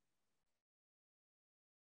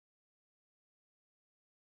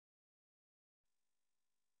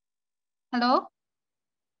 Hello?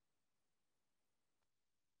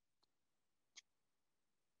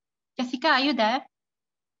 Jessica, are you there?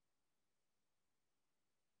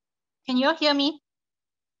 Can you all hear me?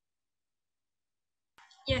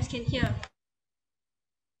 Yes, can hear.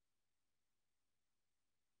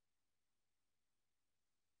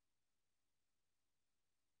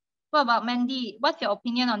 What about Mandy? What's your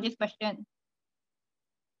opinion on this question?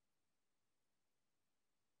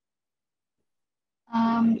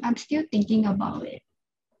 I'm still thinking about it.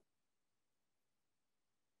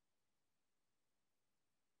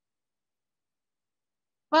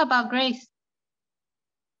 What about Grace?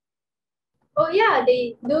 Oh yeah,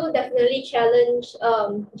 they do definitely challenge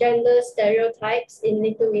gender stereotypes in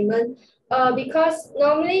Little Women. Because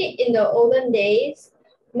normally in the olden days,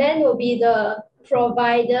 men will be the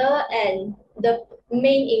provider and the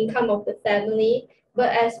main income of the family. But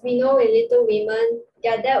as we know in Little Women,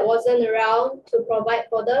 their dad wasn't around to provide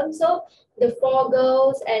for them. So the four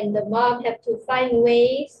girls and the mom have to find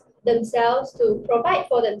ways themselves to provide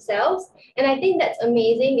for themselves. And I think that's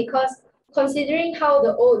amazing because considering how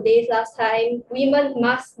the old days last time, women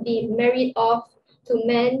must be married off to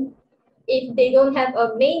men if they don't have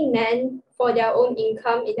a main man for their own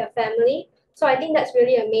income in their family. So I think that's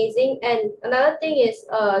really amazing. And another thing is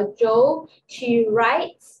Jo, she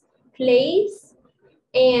writes, plays,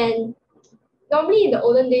 and normally in the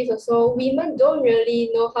olden days or so, women don't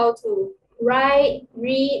really know how to write,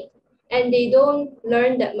 read, and they don't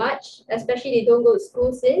learn that much, especially they don't go to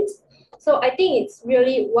school since. So I think it's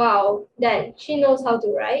really wow that she knows how to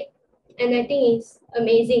write. And I think it's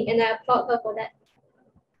amazing and I applaud her for that.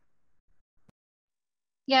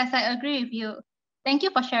 Yes, I agree with you. Thank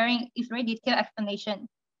you for sharing. It's very detailed explanation.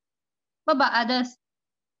 What about others?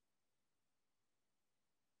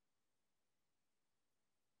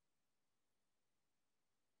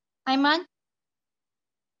 Aiman?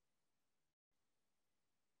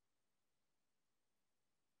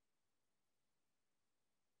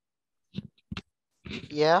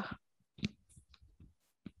 Yeah.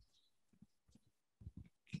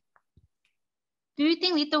 Do you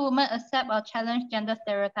think Little Women accept or challenge gender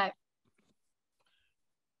stereotypes?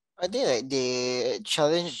 I think like they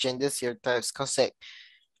challenge gender stereotypes because like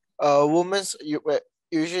women's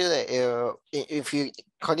usually like if you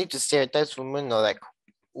according to stereotypes, women are like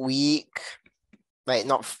weak, like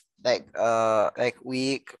not like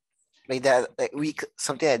weak, like that, like weak,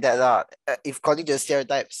 something like that lah. If according to the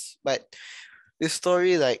stereotypes, but this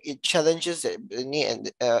story like it challenges that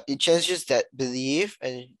and it challenges that belief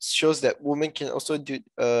and shows that women can also do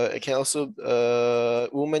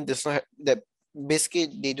women does not have, that basically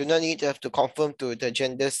they do not need to have to conform to the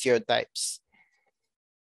gender stereotypes.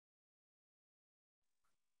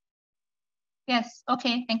 Yes,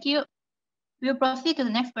 okay, thank you. We'll proceed to the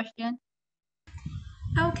next question.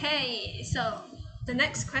 Okay, so the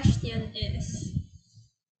next question is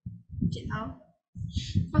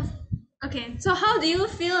okay, so how do you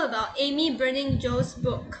feel about Amy burning Joe's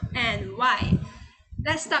book and why?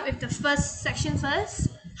 Let's start with the first section first.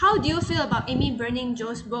 How do you feel about Amy burning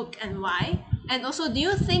Joe's book and why? And also, do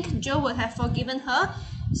you think Joe would have forgiven her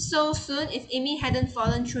so soon if Amy hadn't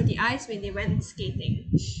fallen through the ice when they went skating?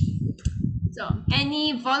 So,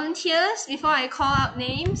 any volunteers before I call out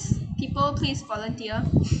names? People, please volunteer.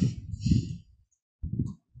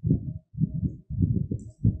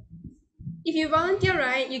 If you volunteer,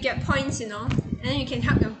 right, you get points, and then you can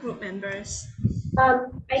help your group members.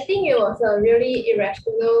 I think it was a really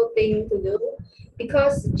irrational thing to do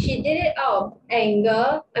because she did it out of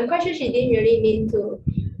anger. I'm quite sure she didn't really mean to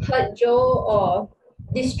hurt Joe or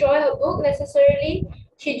destroy her book necessarily.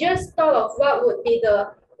 She just thought of what would be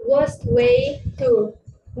the worst way to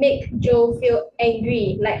make Joe feel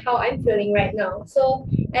angry, like how I'm feeling right now. So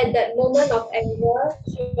at that moment of anger,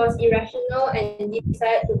 she was irrational and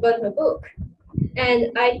decided to burn her book.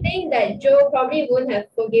 And I think that Joe probably wouldn't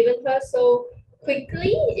have forgiven her so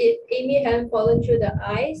quickly if Amy hadn't fallen through the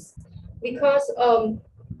ice because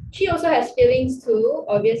she also has feelings too,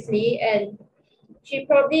 obviously, and she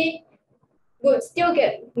probably would still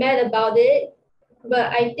get mad about it.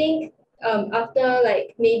 But I think after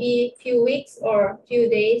like maybe few weeks or few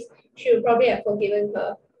days, she would probably have forgiven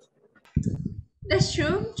her. That's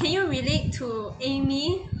true. Can you relate to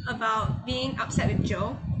Amy about being upset with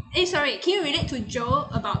Joe? Sorry, can you relate to Joe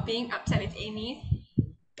about being upset with Amy?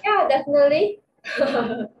 Yeah, definitely.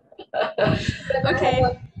 Okay.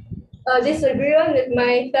 Disagreement with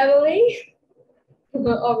my family,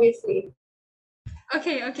 obviously.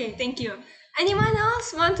 Okay, thank you. Anyone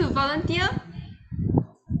else want to volunteer?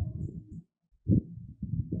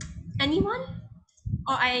 Anyone?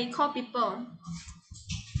 Or I call people?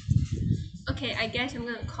 Okay, I guess I'm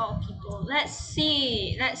gonna call people. Let's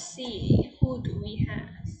see. Who do we have?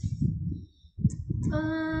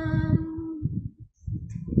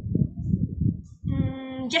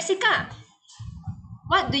 Jessica.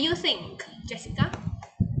 What do you think, Jessica?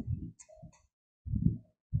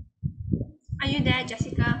 Are you there,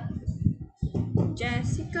 Jessica?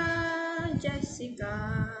 Jessica.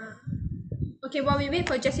 Okay, while we wait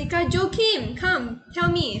for Jessica, Joe Kim, come, tell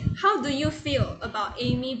me, how do you feel about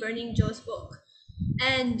Amy burning Joe's book?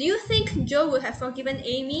 And do you think Joe would have forgiven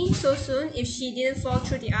Amy so soon if she didn't fall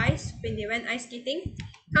through the ice when they went ice skating?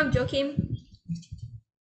 Come, Joe Kim.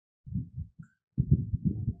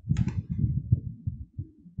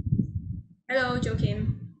 Hello, Joe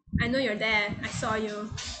Kim. I know you're there. I saw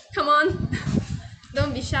you. Come on.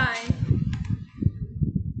 Don't be shy.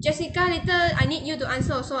 Jessica, later I need you to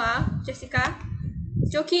answer also, Jessica.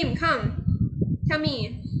 Joe Kim, come. Tell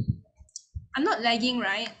me. I'm not lagging,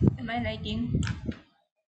 right? Am I lagging?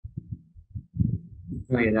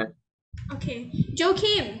 Wait, Okay. Joe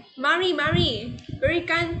Kim, mari.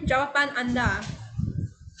 Berikan jawapan anda.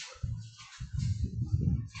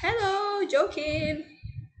 Hello, Joe Kim.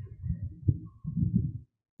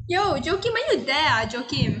 Yo, Joe Kim, are you there, Joe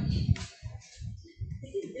Kim?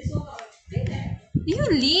 Did you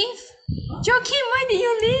leave? Joe Kim, why did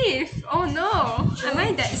you leave? Oh no. Am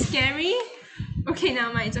I that scary? Okay,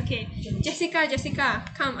 never mind, it's okay. Jessica,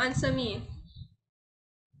 come answer me.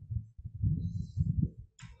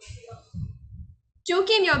 Joe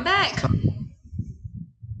Kim, you're back.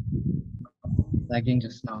 lagging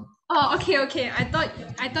just now. Oh, okay.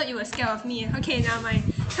 I thought you were scared of me. Okay, never mind.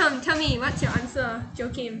 Come, tell me, what's your answer, Joe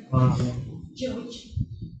Kim?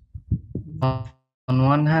 on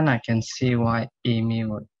one hand, I can see why Amy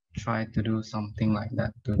would try to do something like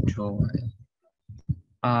that to Joe.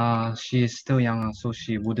 She's still young, so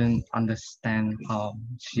she wouldn't understand how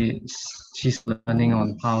she's learning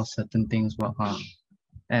on how certain things work.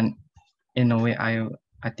 And in a way, I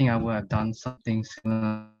think I would have done something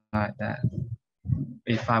similar like that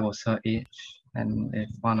if I was her age, and if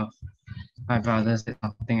one of my brothers did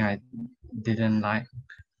something I didn't like.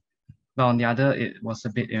 But on the other, it was a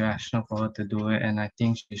bit irrational for her to do it, and I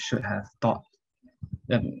think she should have thought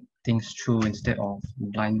things through instead of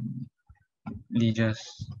blindly just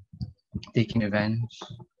taking revenge.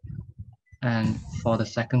 And for the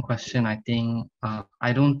second question, I think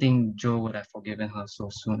I don't think Joe would have forgiven her so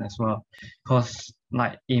soon as well, because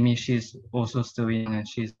like Amy, she's also still young and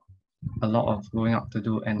she's a lot of growing up to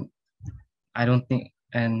do, and I don't think,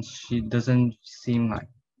 and she doesn't seem like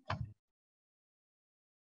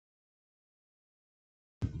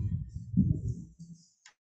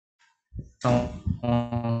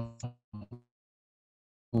someone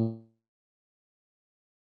who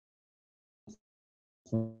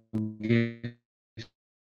forgives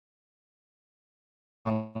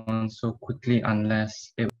someone so quickly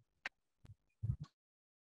unless it.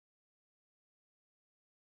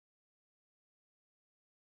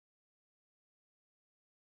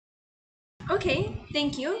 Okay,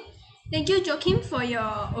 thank you. Thank you, Joachim, for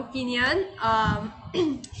your opinion.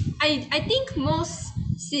 I think most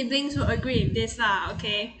siblings will agree with this lah,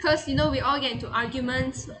 okay? Because you know we all get into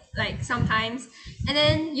arguments like sometimes, and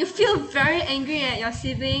then you feel very angry at your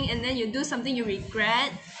sibling, and then you do something you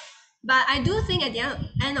regret. But I do think at the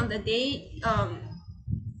end of the day,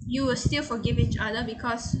 you will still forgive each other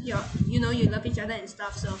because you love each other and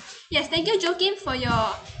stuff. So yes, thank you, Joaquin, for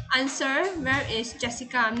your answer. Where is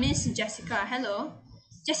Jessica? Miss Jessica, hello.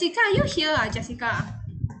 Jessica, are you here? Jessica.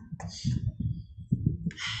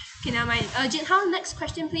 Okay, never mind. Jin Hao, next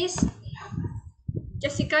question, please.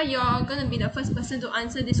 Jessica, you're gonna be the first person to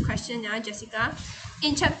answer this question, yeah, Jessica.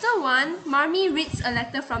 In chapter 1, Marmee reads a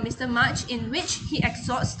letter from Mr. March in which he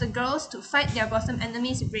exhorts the girls to fight their bosom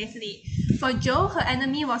enemies bravely. For Jo, her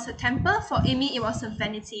enemy was her temper. For Amy, it was her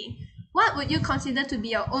vanity. What would you consider to be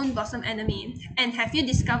your own bosom enemy? And have you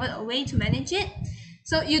discovered a way to manage it?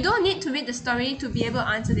 So you don't need to read the story to be able to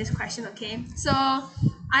answer this question, okay? So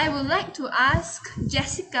I would like to ask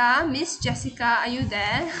Jessica, Miss Jessica, are you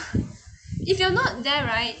there? If you're not there,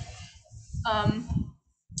 right,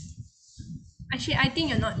 actually, I think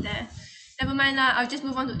you're not there. Never mind lah, I'll just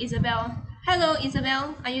move on to Isabel. Hello,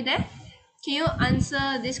 Isabel, are you there? Can you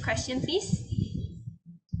answer this question, please?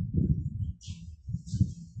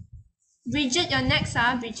 Bridget, you're next,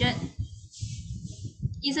 Bridget.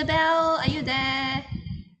 Isabel, are you there?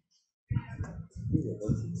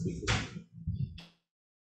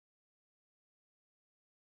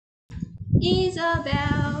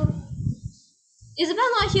 Isabel. Isabel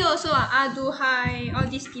not here also, Aduhai, all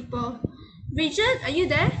these people. Bridget, are you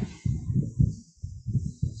there?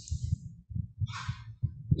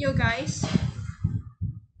 You guys.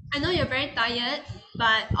 I know you're very tired,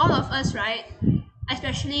 but all of us, right?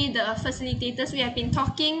 Especially the facilitators, we have been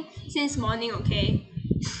talking since morning, okay?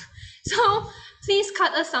 So please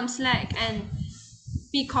cut us some slack and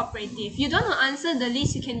be cooperative. You don't want to answer, the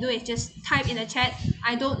least you can do is just type in the chat,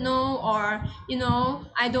 I don't know, or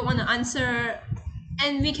I don't want to answer,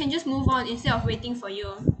 and we can just move on instead of waiting for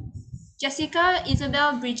you. Jessica,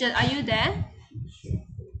 Isabel, Bridget, are you there?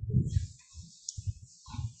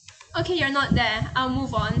 Okay, you're not there. I'll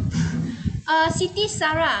move on. Siti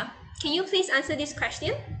Sarah, can you please answer this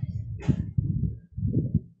question?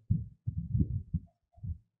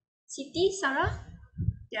 Siti Sarah?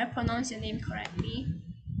 Did I pronounce your name correctly?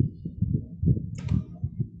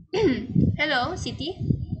 Hello, Siti.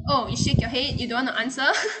 Oh, you shake your head. You don't want to answer.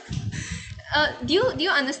 Do you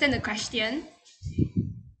understand the question?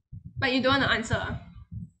 But you don't want to answer.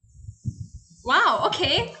 Wow.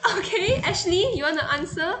 Okay. Okay. Ashley, you want to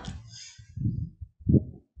answer?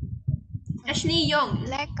 Ashley Young.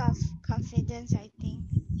 Lack of confidence, I think.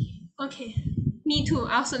 Okay. Me too.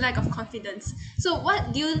 I also lack of confidence. So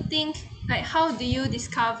what do you think, like how do you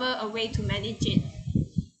discover a way to manage it?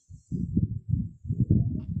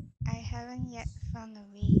 I haven't yet found a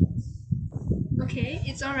way. Okay,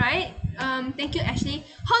 it's alright. Thank you, Ashley.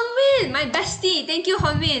 Honwin, my bestie. Thank you,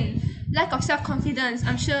 Honwin. Lack of self-confidence.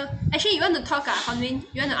 I'm sure. Actually, you want to talk, Honwin?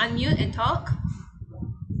 You want to unmute and talk?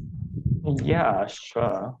 Yeah,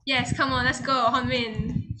 sure. Yes, come on, let's go,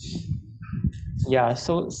 Honwin. Yeah,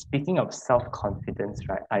 so speaking of self-confidence,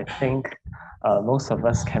 right, I think most of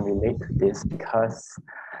us can relate to this because,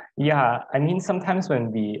 yeah, I mean, sometimes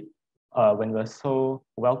when we when we're so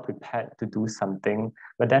well prepared to do something,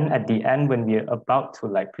 but then at the end, when we're about to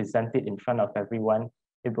like present it in front of everyone,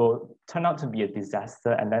 it will turn out to be a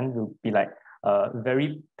disaster, and then we'll be like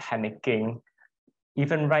very panicking,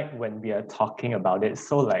 even right when we are talking about it.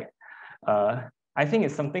 So like, I think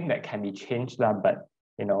it's something that can be changed, but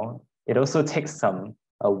you know, it also takes some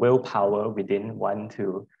willpower within one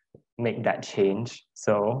to make that change.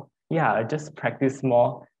 So yeah, just practice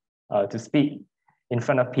more to speak in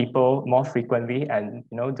front of people more frequently, and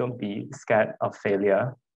you know, don't be scared of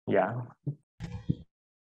failure. Yeah.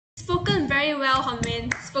 Spoken very well,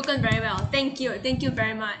 Honmin. Spoken very well. Thank you. Thank you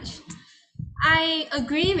very much. I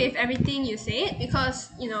agree with everything you said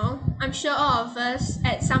because, you know, I'm sure all of us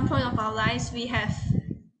at some point of our lives we have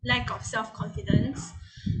lack of self-confidence.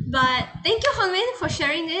 But thank you, Honmin, for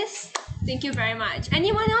sharing this. Thank you very much.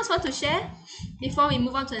 Anyone else want to share before we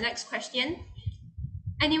move on to the next question?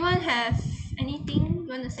 Anyone have anything you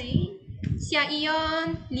want to say? Xia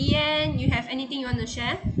Eon, Lian, you have anything you want to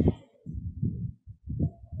share?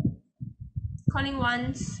 Calling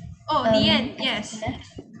once. Oh, Lian, yes.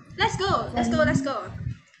 Let's go. Let's go. Let's go.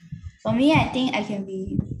 For me, I think I can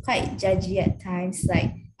be quite judgy at times.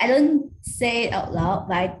 Like I don't say it out loud,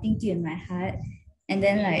 but I think it in my heart. And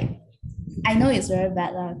then like I know it's very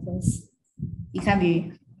bad lah, because you can't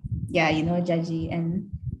be, yeah, you know, judgy.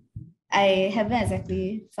 And I haven't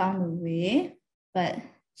exactly found a way, but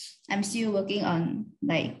I'm still working on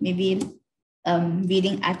like maybe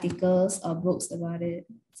reading articles or books about it.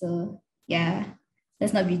 So yeah,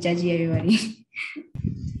 let's not be judgy, everybody.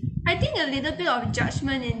 I think a little bit of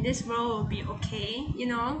judgment in this role will be okay, you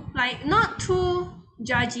know, like not too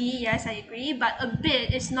judgy, yes, I agree, but a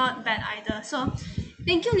bit is not bad either. So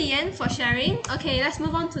thank you, Lian, for sharing. Okay, let's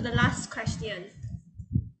move on to the last question.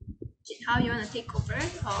 How you want to take over,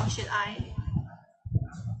 or should I?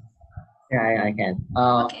 Yeah, I can.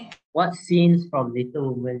 Okay. What scenes from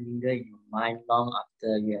Little Women linger in your mind long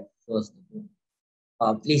after you have closed the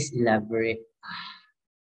book? Please elaborate.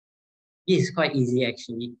 This is quite easy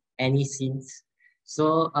actually. Any scenes?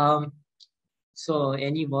 So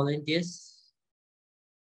any volunteers?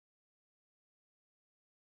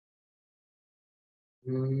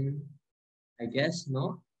 I guess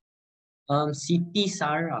no. Siti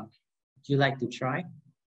Sarah, would you like to try?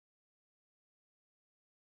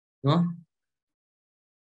 No?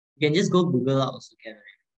 You can just go Google out also can,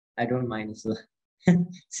 right? I don't mind also.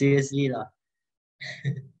 Seriously lah.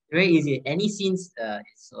 Very easy. Any scenes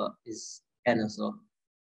is can also.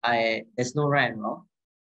 There's no right and wrong.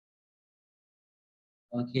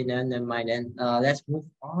 Okay, then never mind. Then let's move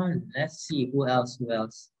on. Let's see who else.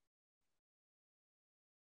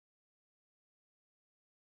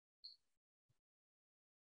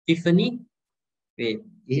 Tiffany, wait,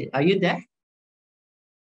 are you there?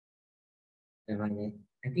 Never mind.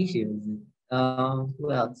 I think she was.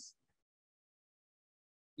 Who else?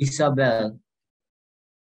 Isabel.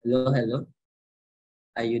 Hello.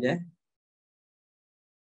 Are you there?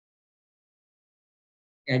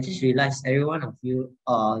 I just realized every one of you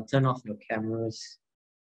turn off your cameras.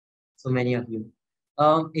 So many of you.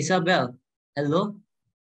 Isabel, hello?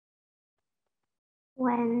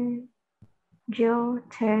 When Joe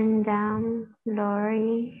turned down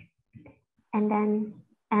Lori and then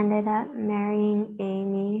ended up marrying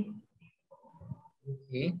Amy.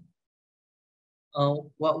 Okay.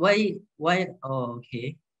 Why? Oh,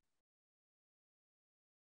 okay.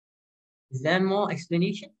 Is there more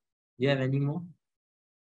explanation? Do you have any more?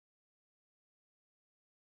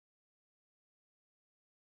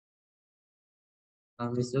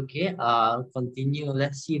 It's okay. I'll continue.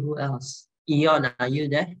 Let's see who else. Eon, are you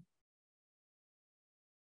there?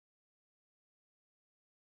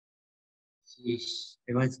 Sheesh,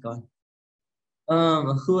 everyone's gone.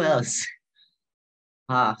 Who else?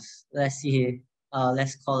 Let's see.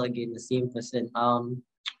 Let's call again the same person.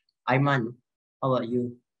 Aiman, how about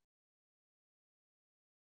you?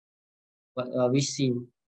 Which scene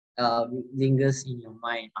lingers in your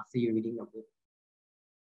mind after you're reading a book?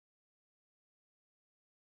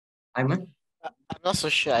 Aiman? I'm not so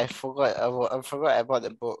sure. I forgot about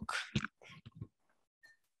the book.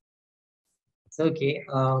 It's okay.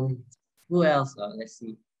 Who else? Let's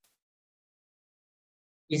see.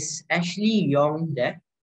 Is Ashley Young there?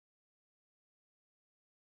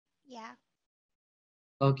 Yeah.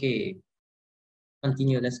 Okay.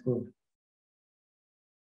 Continue. Let's go.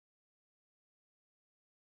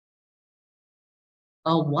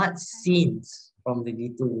 What scenes from the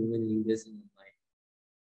Little Women lingers in your mind?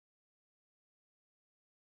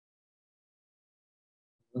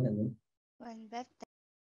 Hello. When Beth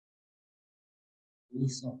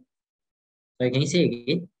Sorry, can you say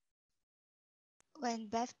again? when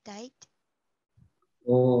Beth died.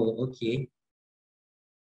 Oh, okay.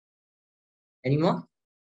 Any more?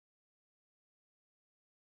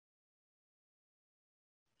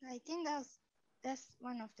 I think that's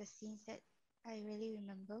one of the scenes that I really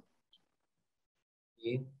remember.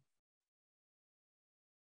 Okay.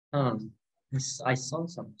 Yes, I saw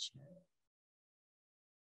some chat.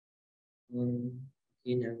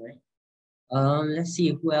 Okay, never mind. Let's see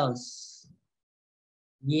who else.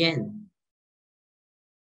 Yan,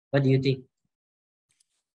 what do you think?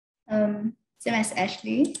 Same as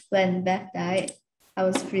Ashley, when Beth died, I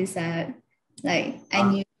was pretty sad. Like I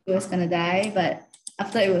knew she was gonna die, but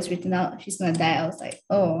after it was written out she's gonna die, I was like,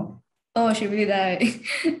 oh, she really died.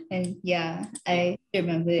 And yeah, I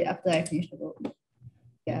remember it after I finished the book.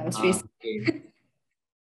 Yeah, I was pretty sad. Okay.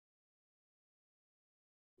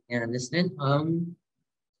 I understand.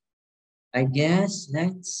 I guess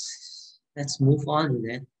let's move on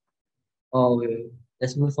then. Oh,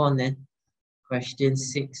 let's move on then. Question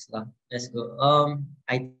 6 lah. Let's go.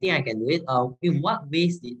 I think I can do it. In what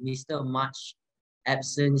ways did Mr. March's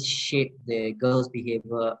absence shape the girl's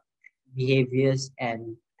behaviors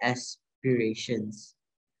and aspirations?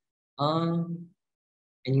 Anyone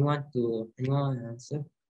want to answer?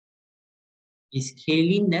 Is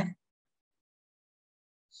Kaylin there?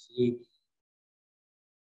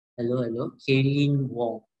 Hello, Kaylin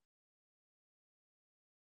Wong.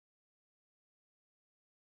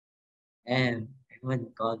 And everyone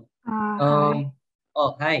gone. Hi.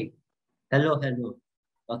 Oh, hi. Hello.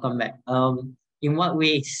 Welcome back. In what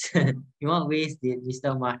ways, in what ways did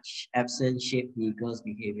Mr. March absence shape the girl's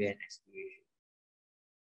behavior and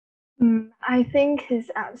aspiration? I think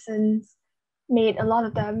his absence made a lot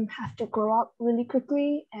of them have to grow up really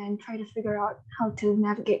quickly and try to figure out how to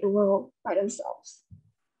navigate the world by themselves.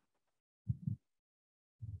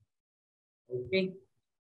 Okay.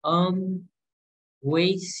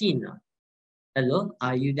 Wei Xin. Hello,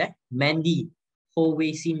 are you there? Mandy. Ho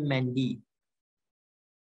Wei Xin Mandy.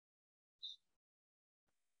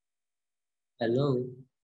 Hello.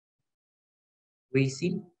 Wei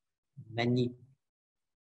Xin Mandy.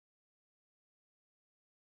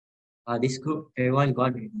 This group, everyone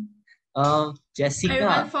gone. Jessica.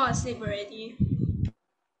 Everyone fall asleep already.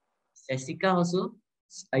 Jessica also.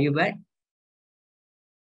 Are you back?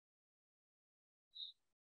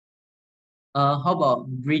 How about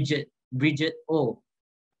Bridget? Bridget O.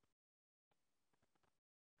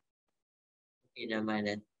 Okay, never mind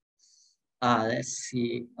then. Let's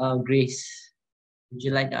see. Grace, would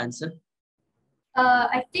you like to answer?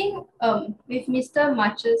 I think with Mr.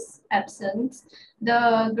 March's absence,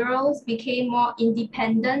 the girls became more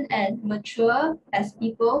independent and mature as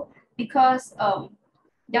people because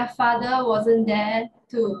their father wasn't there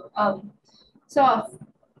to sort of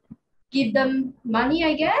give them money,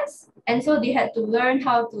 I guess. And so they had to learn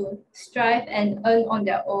how to strive and earn on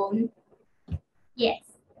their own. Yes.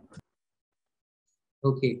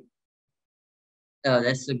 Okay.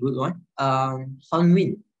 That's a good one.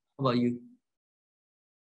 Hunwin, how about you?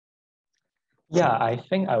 Yeah, I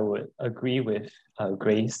think I would agree with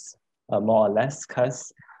Grace more or less,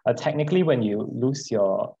 because technically when you lose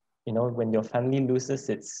your, when your family loses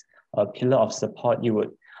its pillar of support, you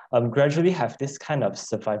would gradually have this kind of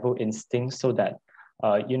survival instinct, so that,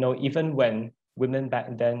 even when women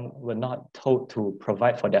back then were not told to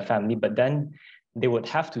provide for their family, but then they would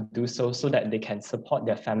have to do so that they can support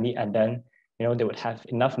their family, and then, they would have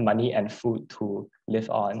enough money and food to live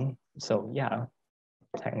on. So yeah,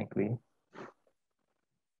 technically.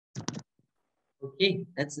 Okay,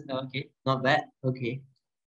 that's okay. Not bad. Okay.